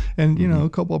COBOL. And,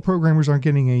 COBOL programmers aren't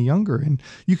getting any younger. And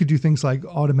you could do things like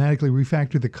automatically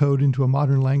refactor the code into a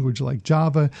modern language like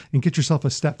Java and get yourself a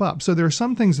step up. So there are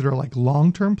some things that are like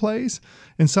long-term plays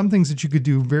and some things that you could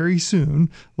do very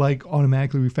soon, like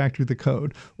automatically refactor the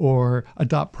code or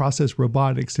adopt process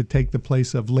robotics to take the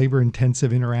place of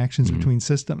labor-intensive interactions between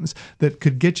systems that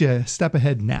could get you a step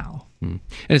ahead now. And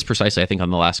it's precisely, I think, on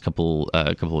the last couple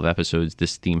of episodes,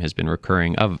 this theme has been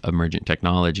recurring of emergent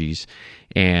technologies.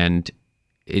 And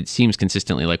it seems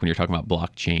consistently like when you're talking about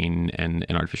blockchain and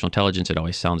artificial intelligence, it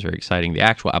always sounds very exciting. The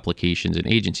actual applications and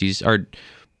agencies are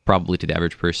probably to the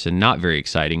average person not very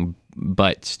exciting,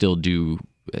 but still do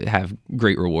have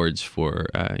great rewards for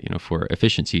for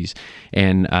efficiencies.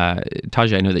 And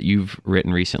Taja, I know that you've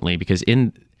written recently, because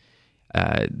in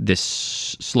this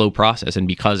slow process, and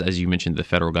because, as you mentioned, the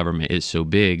federal government is so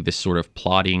big, this sort of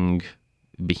plotting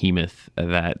behemoth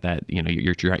that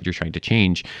you're trying to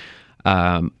change.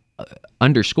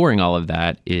 Underscoring all of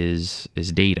that is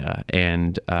data.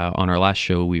 And on our last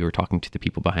show, we were talking to the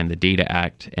people behind the Data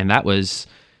Act, and that was,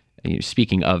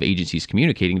 speaking of agencies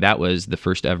communicating, that was the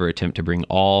first ever attempt to bring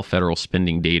all federal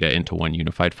spending data into one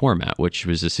unified format, which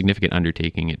was a significant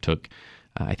undertaking. It took,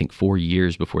 I think, 4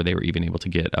 years before they were even able to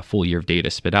get a full year of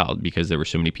data spit out, because there were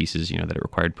so many pieces, that it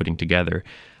required putting together.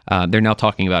 They're now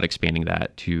talking about expanding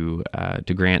that to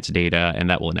grants data, and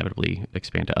that will inevitably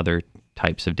expand to other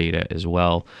types of data as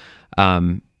well. I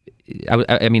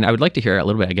would like to hear a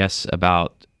little bit, I guess,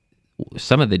 about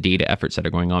some of the data efforts that are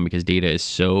going on, because data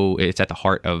is it's at the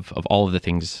heart of all of the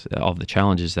things, all of the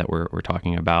challenges that we're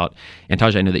talking about. And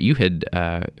Taja, I know that you had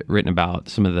written about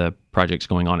some of the projects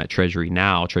going on at Treasury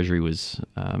now. Treasury was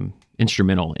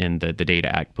instrumental in the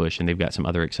Data Act push, and they've got some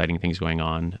other exciting things going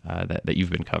on that you've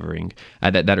been covering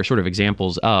that are sort of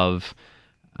examples of,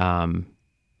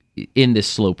 in this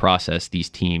slow process, these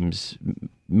teams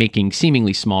making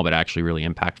seemingly small but actually really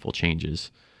impactful changes.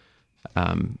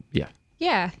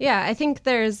 Yeah. I think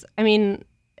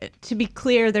to be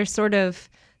clear, there's sort of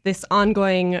this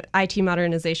ongoing IT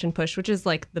modernization push, which is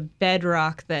like the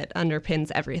bedrock that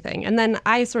underpins everything. And then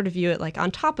I sort of view it like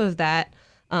on top of that,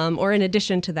 or in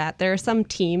addition to that, there are some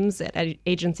teams at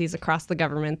agencies across the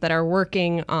government that are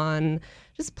working on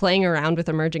just playing around with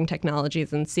emerging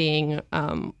technologies and seeing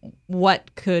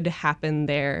what could happen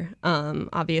there.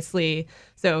 Obviously,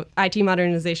 so IT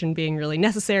modernization being really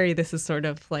necessary, this is sort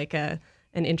of like an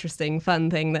interesting, fun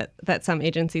thing that some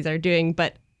agencies are doing.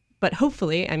 But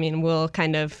hopefully, we'll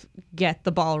kind of get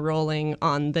the ball rolling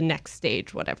on the next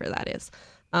stage, whatever that is.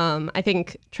 I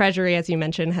think Treasury, as you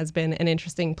mentioned, has been an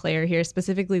interesting player here,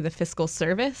 specifically the Fiscal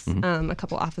Service. A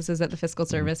couple offices at the Fiscal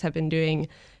Service have been doing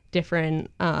different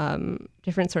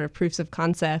sort of proofs of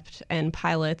concept and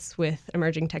pilots with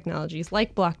emerging technologies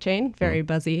like blockchain, very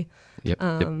buzzy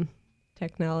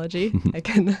technology. I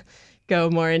can go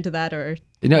more into that, or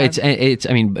no, it's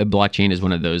blockchain is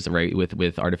one of those, right,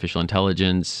 with artificial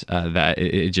intelligence that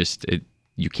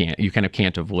you kind of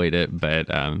can't avoid it, but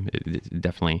it's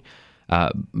definitely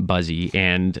buzzy.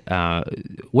 And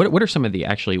what are some of the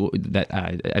actually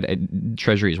that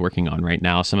Treasury is working on right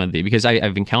now? Because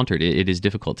I've encountered it is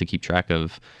difficult to keep track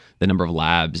of the number of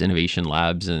labs, innovation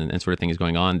labs, and sort of things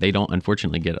going on. They don't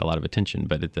unfortunately get a lot of attention,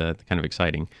 but it's kind of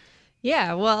exciting.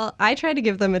 Yeah, well, I try to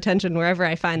give them attention wherever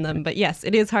I find them, but yes,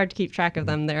 it is hard to keep track of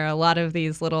them. There are a lot of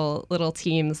these little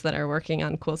teams that are working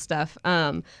on cool stuff.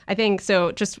 I think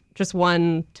so. Just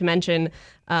one to mention,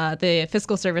 the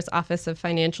Fiscal Service Office of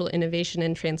Financial Innovation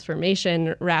and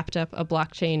Transformation wrapped up a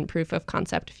blockchain proof of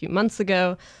concept a few months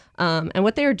ago. And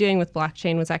what they were doing with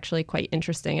blockchain was actually quite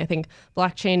interesting. I think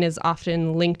blockchain is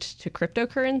often linked to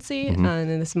cryptocurrency, and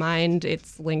in this mind,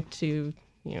 it's linked to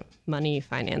money,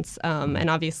 finance. And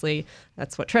obviously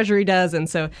that's what Treasury does. And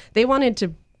so they wanted to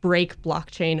break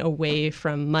blockchain away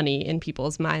from money in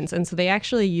people's minds. And so they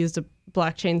actually used a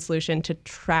blockchain solution to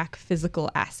track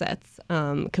physical assets,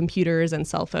 computers and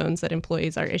cell phones that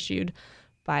employees are issued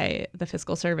by the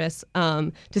Fiscal Service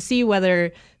to see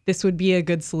whether this would be a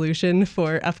good solution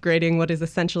for upgrading what is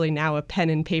essentially now a pen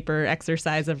and paper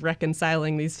exercise of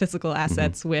reconciling these physical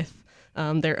assets with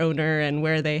their owner and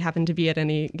where they happen to be at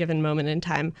any given moment in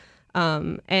time.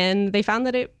 And they found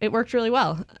that it worked really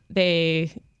well.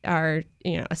 They are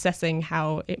assessing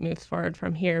how it moves forward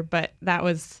from here, but that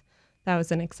was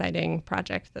an exciting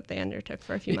project that they undertook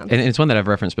for a few months. And it's one that I've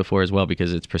referenced before as well,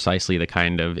 because it's precisely the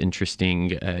kind of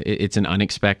interesting, it's an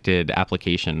unexpected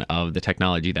application of the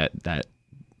technology that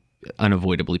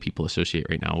unavoidably people associate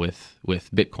right now with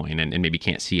Bitcoin and maybe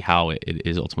can't see how it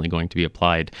is ultimately going to be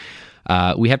applied.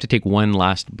 We have to take one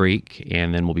last break,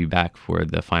 and then we'll be back for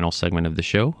the final segment of the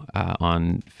show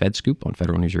on FedScoop on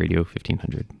Federal News Radio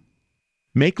 1500.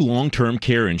 Make long-term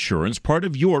care insurance part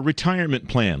of your retirement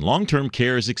plan. Long-term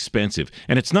care is expensive,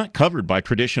 and it's not covered by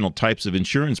traditional types of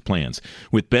insurance plans.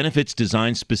 With benefits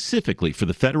designed specifically for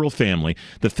the federal family,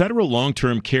 the Federal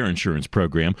Long-Term Care Insurance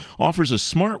Program offers a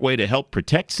smart way to help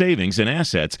protect savings and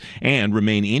assets and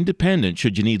remain independent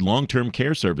should you need long-term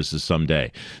care services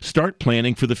someday. Start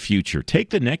planning for the future. Take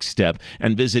the next step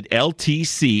and visit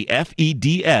ltcfeds.com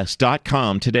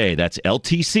today. That's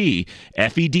ltcfeds.com.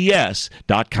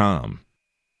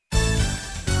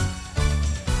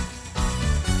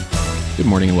 Good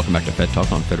morning and welcome back to Fed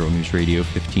Talk on Federal News Radio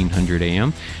 1500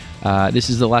 AM. This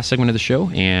is the last segment of the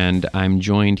show, and I'm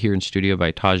joined here in studio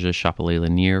by Taja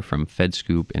Chapelet-Lanier from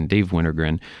FedScoop and Dave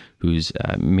Wintergren, who's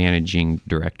Managing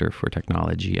Director for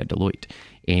Technology at Deloitte.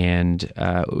 And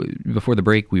before the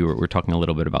break, we were talking a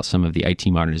little bit about some of the IT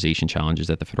modernization challenges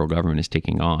that the federal government is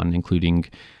taking on, including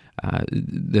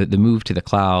the move to the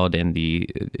cloud and the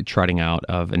trotting out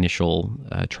of initial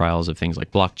trials of things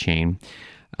like blockchain.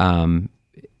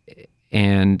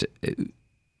 And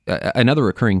another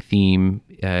recurring theme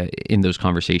in those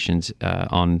conversations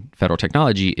on federal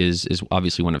technology is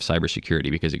obviously one of cybersecurity,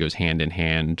 because it goes hand in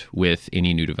hand with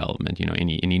any new development.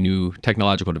 Any new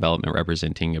technological development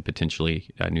representing a potentially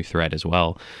new threat as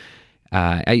well.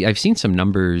 I've seen some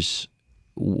numbers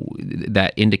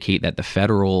that indicate that the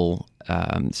federal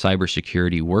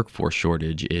cybersecurity workforce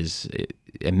shortage is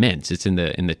immense. It's in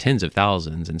the tens of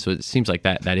thousands, and so it seems like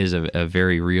that is a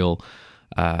very real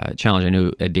challenge. I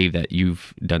know, Dave, that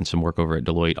you've done some work over at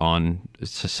Deloitte on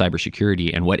cybersecurity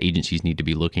and what agencies need to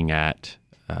be looking at,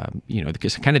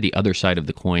 because kind of the other side of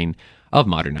the coin of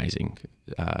modernizing.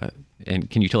 And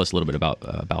can you tell us a little bit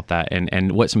about that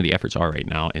and what some of the efforts are right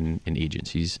now in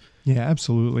agencies? Yeah,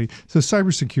 absolutely. So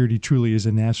cybersecurity truly is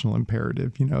a national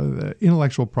imperative. The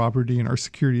intellectual property and our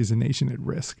security as a nation at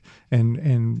risk.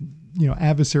 And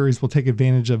adversaries will take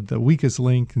advantage of the weakest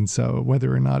link. And so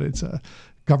whether or not it's a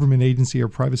government agency or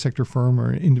private sector firm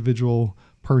or individual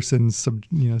person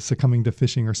succumbing to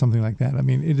phishing or something like that,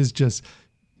 it is just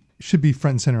should be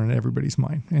front and center in everybody's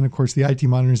mind. And of course, the IT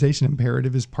modernization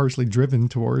imperative is partially driven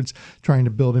towards trying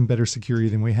to build in better security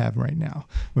than we have right now.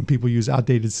 When people use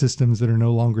outdated systems that are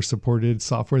no longer supported,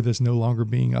 software that's no longer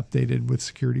being updated with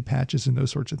security patches and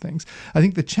those sorts of things. I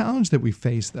think the challenge that we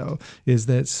face, though, is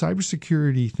that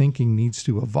cybersecurity thinking needs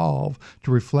to evolve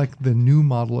to reflect the new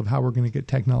model of how we're going to get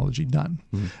technology done.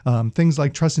 Mm-hmm. Things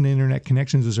like trusted internet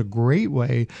connections is a great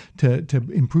way to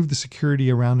improve the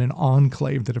security around an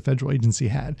enclave that a federal agency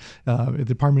had. The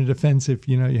Department of Defense, if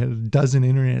you had a dozen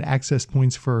internet access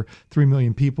points for 3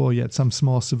 million people, yet some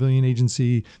small civilian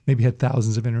agency maybe had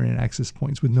thousands of internet access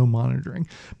points with no monitoring.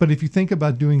 But if you think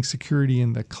about doing security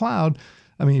in the cloud,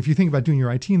 if you think about doing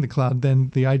your IT in the cloud,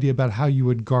 then the idea about how you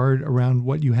would guard around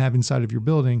what you have inside of your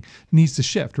building needs to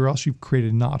shift, or else you've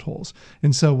created knotholes.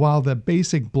 And so while the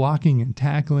basic blocking and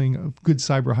tackling of good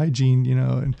cyber hygiene,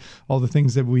 and all the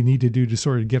things that we need to do to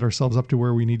sort of get ourselves up to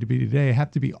where we need to be today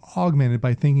have to be augmented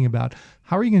by thinking about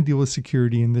how are you going to deal with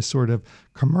security in this sort of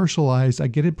commercialized, I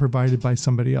get it provided by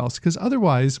somebody else. Because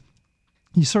otherwise,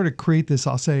 you sort of create this,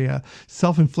 I'll say,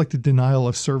 self-inflicted denial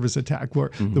of service attack,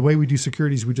 where the way we do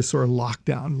security is we just sort of lock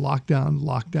down.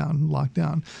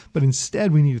 But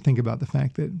instead, we need to think about the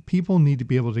fact that people need to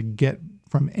be able to get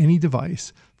from any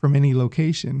device, from any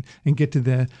location, and get to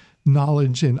the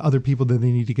knowledge and other people that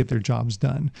they need to get their jobs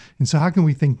done. And so how can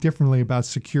we think differently about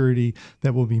security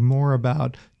that will be more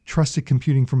about trusted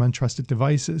computing from untrusted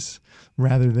devices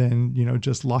rather than,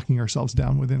 just locking ourselves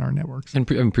down within our networks?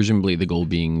 And presumably the goal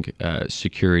being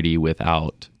security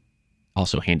without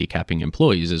also handicapping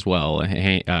employees as well,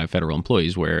 federal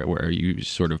employees, where you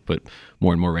sort of put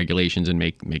more and more regulations and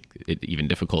make it even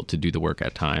difficult to do the work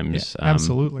at times. Yeah,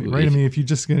 absolutely, right? If you're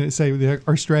just going to say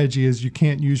our strategy is you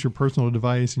can't use your personal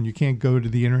device and you can't go to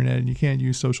the internet and you can't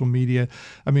use social media,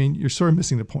 you're sort of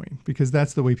missing the point, because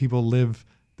that's the way people live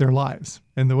their lives,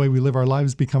 and the way we live our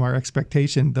lives become our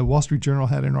expectation. The Wall Street Journal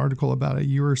had an article about a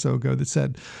year or so ago that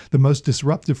said the most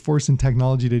disruptive force in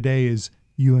technology today is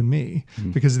you and me,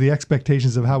 because of the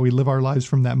expectations of how we live our lives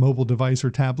from that mobile device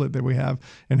or tablet that we have,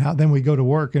 and how then we go to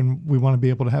work and we want to be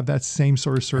able to have that same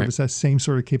sort of service, that same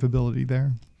sort of capability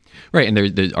there. Right, and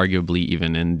there's arguably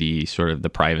even in the sort of the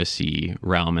privacy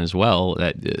realm as well,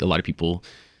 that a lot of people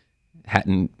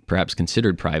hadn't perhaps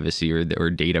considered privacy or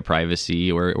data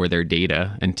privacy or their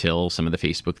data until some of the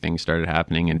Facebook things started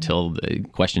happening, until the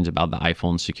questions about the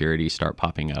iPhone security start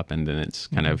popping up, and then it's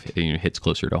kind of hits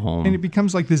closer to home. And it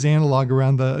becomes like this analog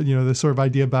around the sort of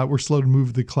idea about we're slow to move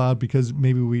to the cloud because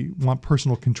maybe we want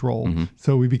personal control,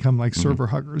 so we become like server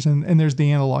huggers. And there's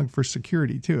the analog for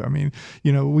security too. I mean,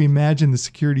 we imagine the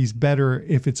security's better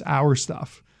if it's our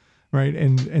stuff. Right.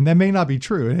 And that may not be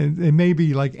true. It may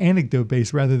be like anecdote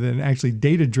based rather than actually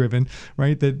data driven,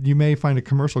 right? That you may find a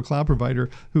commercial cloud provider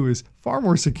who is far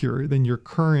more secure than your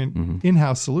current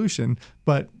in-house solution,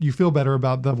 but you feel better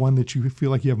about the one that you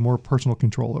feel like you have more personal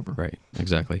control over. Right.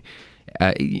 Exactly.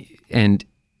 And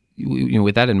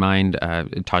with that in mind,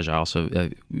 Taja, also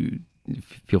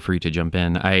feel free to jump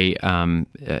in.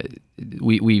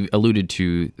 We alluded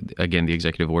to, again, the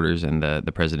executive orders and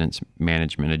the president's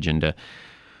management agenda.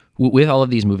 With all of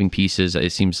these moving pieces,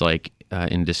 it seems like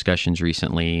in discussions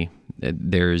recently,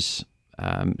 there's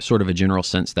sort of a general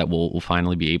sense that we'll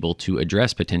finally be able to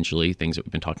address potentially things that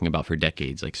we've been talking about for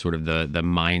decades, like sort of the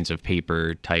mines of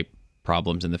paper type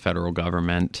problems in the federal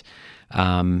government.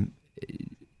 Dave,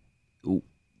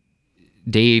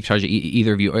 Taja,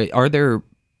 either of you, are there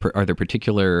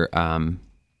particular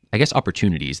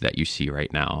opportunities that you see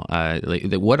right now?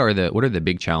 What are the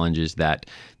big challenges that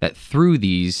through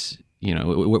these,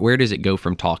 where does it go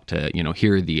from talk to,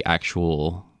 here are the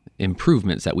actual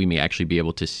improvements that we may actually be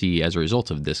able to see as a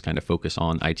result of this kind of focus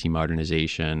on IT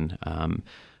modernization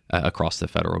across the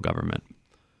federal government?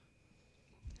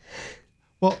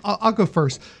 Well, I'll go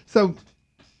first. So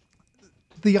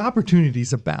the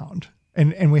opportunities abound.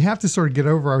 And we have to sort of get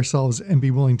over ourselves and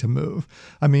be willing to move.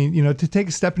 I mean, to take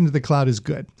a step into the cloud is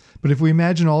good. But if we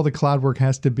imagine all the cloud work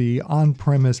has to be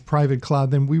on-premise, private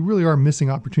cloud, then we really are missing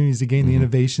opportunities to gain the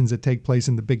innovations that take place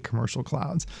in the big commercial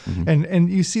clouds. And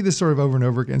you see this sort of over and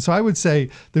over again. So I would say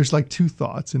there's like two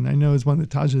thoughts, and I know it's one that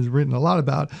Taja has written a lot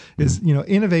about, is,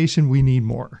 innovation, we need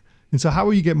more. And so how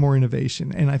will you get more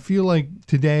innovation? And I feel like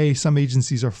today some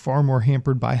agencies are far more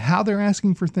hampered by how they're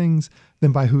asking for things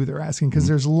than by who they're asking, because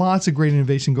there's lots of great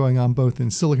innovation going on both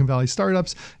in Silicon Valley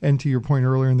startups and, to your point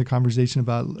earlier in the conversation,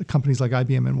 about companies like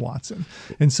IBM and Watson.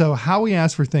 And so how we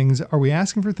ask for things, are we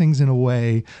asking for things in a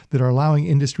way that are allowing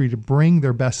industry to bring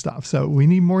their best stuff? So we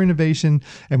need more innovation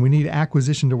and we need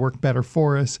acquisition to work better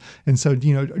for us. And so, do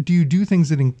you do things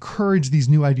that encourage these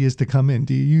new ideas to come in?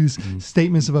 Do you use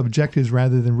statements of objectives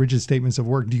rather than rigid statements of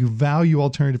work? Do you value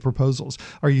alternative proposals?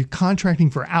 Are you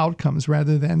contracting for outcomes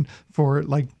rather than for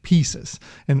like pieces?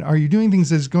 And are you doing things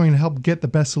that's going to help get the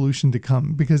best solution to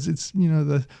come? Because it's,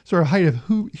 the sort of height of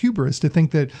hubris to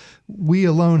think that we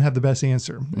alone have the best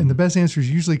answer. And the best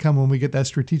answers usually come when we get that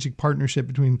strategic partnership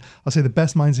between, I'll say, the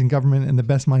best minds in government and the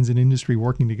best minds in industry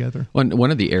working together.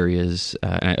 One of the areas,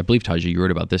 and I believe, Taja, you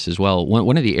wrote about this as well,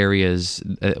 one of the areas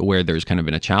where there's kind of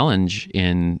been a challenge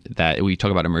in that we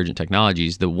talk about emergent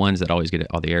technologies, the ones that always get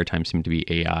all the airtime seem to be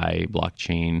AI,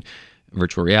 blockchain,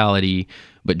 virtual reality,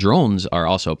 but drones are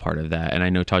also a part of that. And I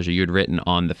know, Taja, you had written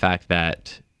on the fact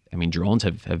that, drones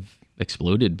have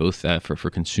exploded both for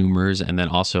consumers and then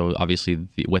also obviously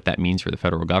what that means for the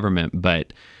federal government.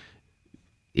 But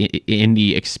in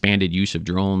the expanded use of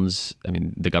drones,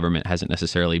 the government hasn't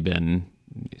necessarily been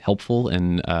helpful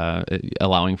in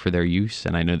allowing for their use.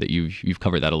 And I know that you've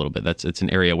covered that a little bit. It's an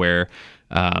area where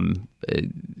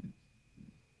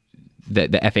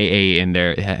the FAA in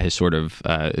there has sort of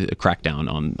cracked down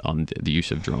on the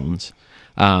use of drones.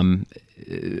 And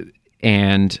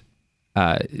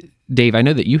Dave, I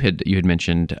know that you had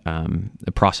mentioned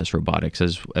process robotics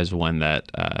as one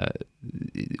that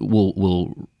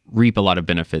will reap a lot of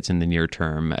benefits in the near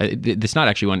term. That's not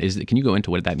actually one. Can you go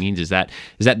into what that means? Is that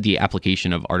the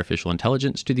application of artificial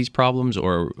intelligence to these problems,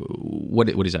 or what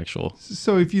is actual?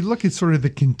 So if you look at sort of the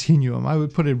continuum, I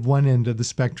would put at one end of the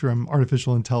spectrum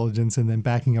artificial intelligence, and then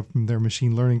backing up from their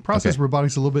machine learning. Process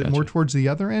robotics a little bit more towards the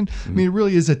other end. It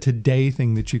really is a today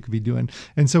thing that you could be doing.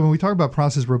 And so when we talk about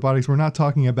process robotics, we're not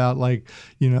talking about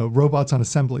robots on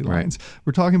assembly lines.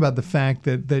 We're talking about the fact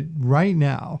that right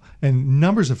now, and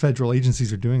numbers of federal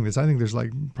agencies are doing doing this. I think there's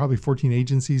like probably 14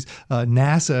 agencies.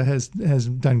 NASA has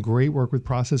done great work with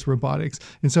process robotics.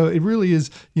 And so it really is,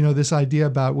 this idea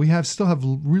about still have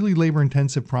really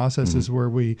labor-intensive processes where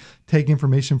we take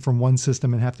information from one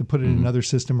system and have to put it in another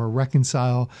system or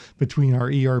reconcile between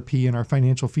our ERP and our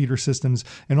financial feeder systems.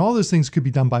 And all those things could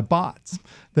be done by bots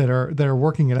that are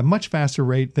working at a much faster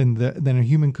rate than a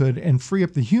human could, and free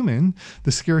up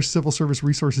the scarce civil service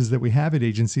resources that we have at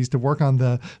agencies to work on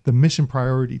the mission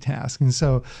priority task. And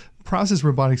so process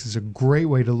robotics is a great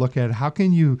way to look at how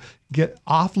can you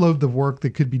offload the work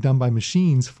that could be done by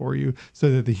machines for you so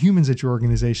that the humans at your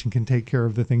organization can take care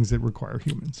of the things that require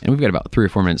humans. And we've got about 3 or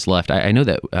 4 minutes left. I know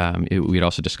that we had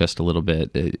also discussed a little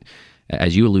bit,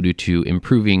 as you alluded to,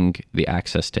 improving the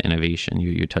access to innovation.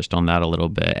 You touched on that a little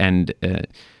bit. And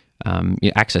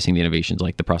accessing the innovations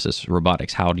like the process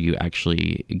robotics, how do you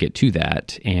actually get to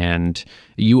that? And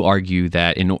you argue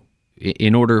that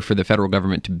in order for the federal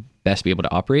government to best be able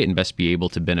to operate and best be able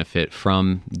to benefit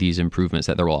from these improvements,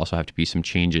 that there will also have to be some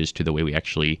changes to the way we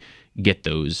actually get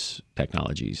those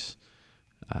technologies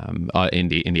in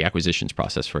the acquisitions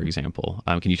process, for example.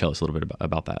 Can you tell us a little bit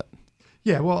about that?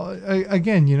 Yeah, well,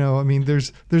 again,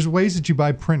 there's ways that you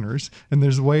buy printers, and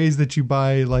there's ways that you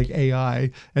buy like AI,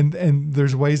 and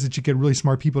there's ways that you get really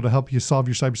smart people to help you solve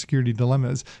your cybersecurity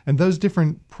dilemmas. And those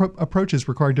different approaches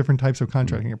require different types of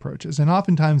contracting approaches. And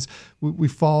oftentimes we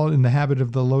fall in the habit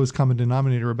of the lowest common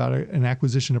denominator about an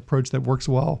acquisition approach that works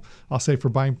well, I'll say, for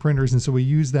buying printers. And so we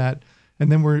use that.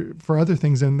 And then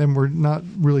we're not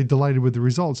really delighted with the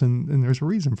results, and there's a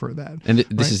reason for that. And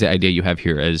this is the idea you have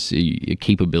here as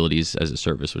capabilities as a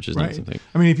service, which is not something.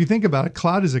 I mean, if you think about it,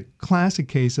 cloud is a classic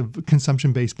case of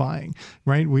consumption-based buying,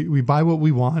 right? We buy what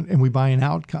we want, and we buy an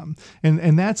outcome,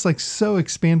 and that's like so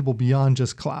expandable beyond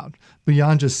just cloud,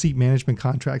 beyond just seat management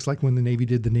contracts, like when the Navy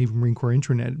did the Navy Marine Corps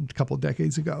intranet a couple of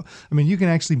decades ago. I mean, you can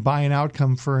actually buy an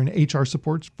outcome for an HR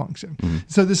support function.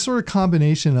 So this sort of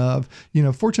combination of,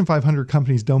 Fortune 500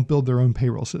 companies don't build their own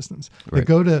payroll systems. They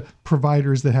go to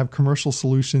providers that have commercial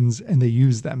solutions and they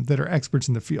use them, that are experts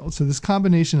in the field. So this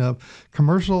combination of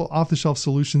commercial off-the-shelf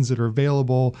solutions that are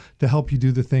available to help you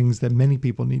do the things that many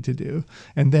people need to do,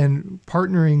 and then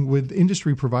partnering with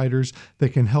industry providers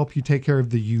that can help you take care of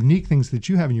the unique things that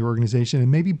you have in your organization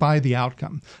and maybe buy the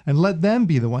outcome and let them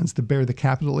be the ones to bear the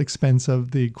capital expense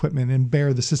of the equipment and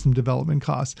bear the system development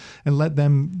costs, and let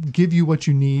them give you what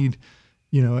you need,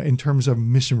 in terms of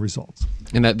mission results.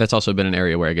 And that's also been an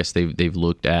area where I guess they've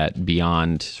looked at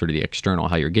beyond sort of the external,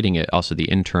 how you're getting it, also the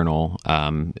internal.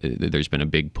 There's been a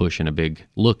big push and a big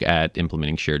look at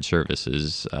implementing shared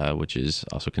services, which is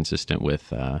also consistent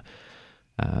with a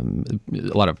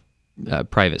lot of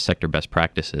private sector best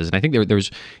practices. And I think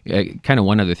there's kind of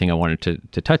one other thing I wanted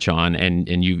to touch on,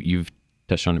 and you've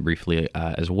touched on it briefly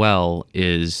as well,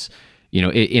 is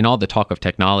in all the talk of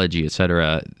technology, et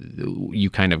cetera, you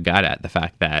kind of got at the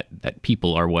fact that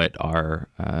people are what are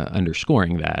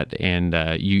underscoring that. And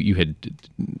you had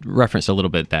referenced a little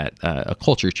bit that a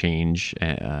culture change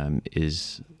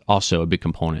is also a big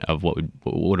component of what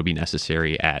would be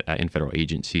necessary in federal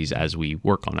agencies as we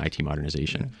work on IT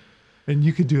modernization. Yeah. And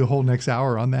you could do a whole next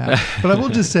hour on that. But I will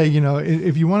just say,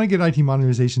 if you want to get IT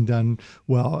modernization done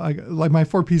well, like my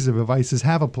 4 pieces of advice is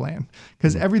have a plan,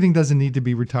 because everything doesn't need to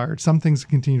be retired. Some things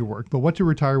continue to work, but what to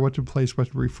retire, what to replace,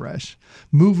 what to refresh.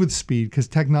 Move with speed, because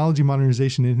technology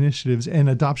modernization initiatives and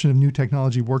adoption of new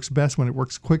technology works best when it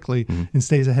works quickly and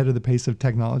stays ahead of the pace of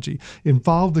technology.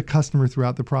 Involve the customer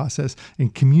throughout the process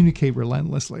and communicate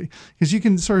relentlessly, because you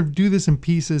can sort of do this in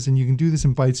pieces and you can do this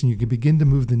in bites and you can begin to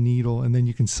move the needle, and then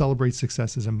you can celebrate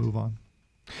successes and move on.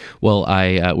 Well,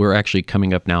 we're actually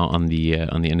coming up now on the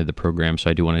end of the program, so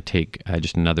I do want to take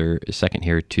just another second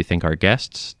here to thank our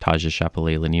guests: Taja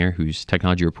Chapelet-Lanier, who's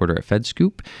technology reporter at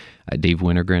FedScoop, Dave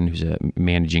Wintergren, who's a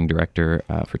managing director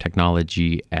for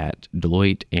technology at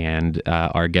Deloitte, and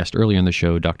our guest earlier in the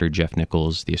show, Dr. Jeff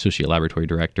Nichols, the associate laboratory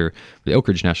director for the Oak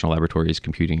Ridge National Laboratory's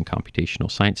Computing and Computational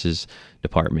Sciences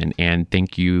Department. And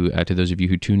thank you to those of you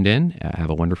who tuned in. Have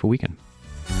a wonderful weekend.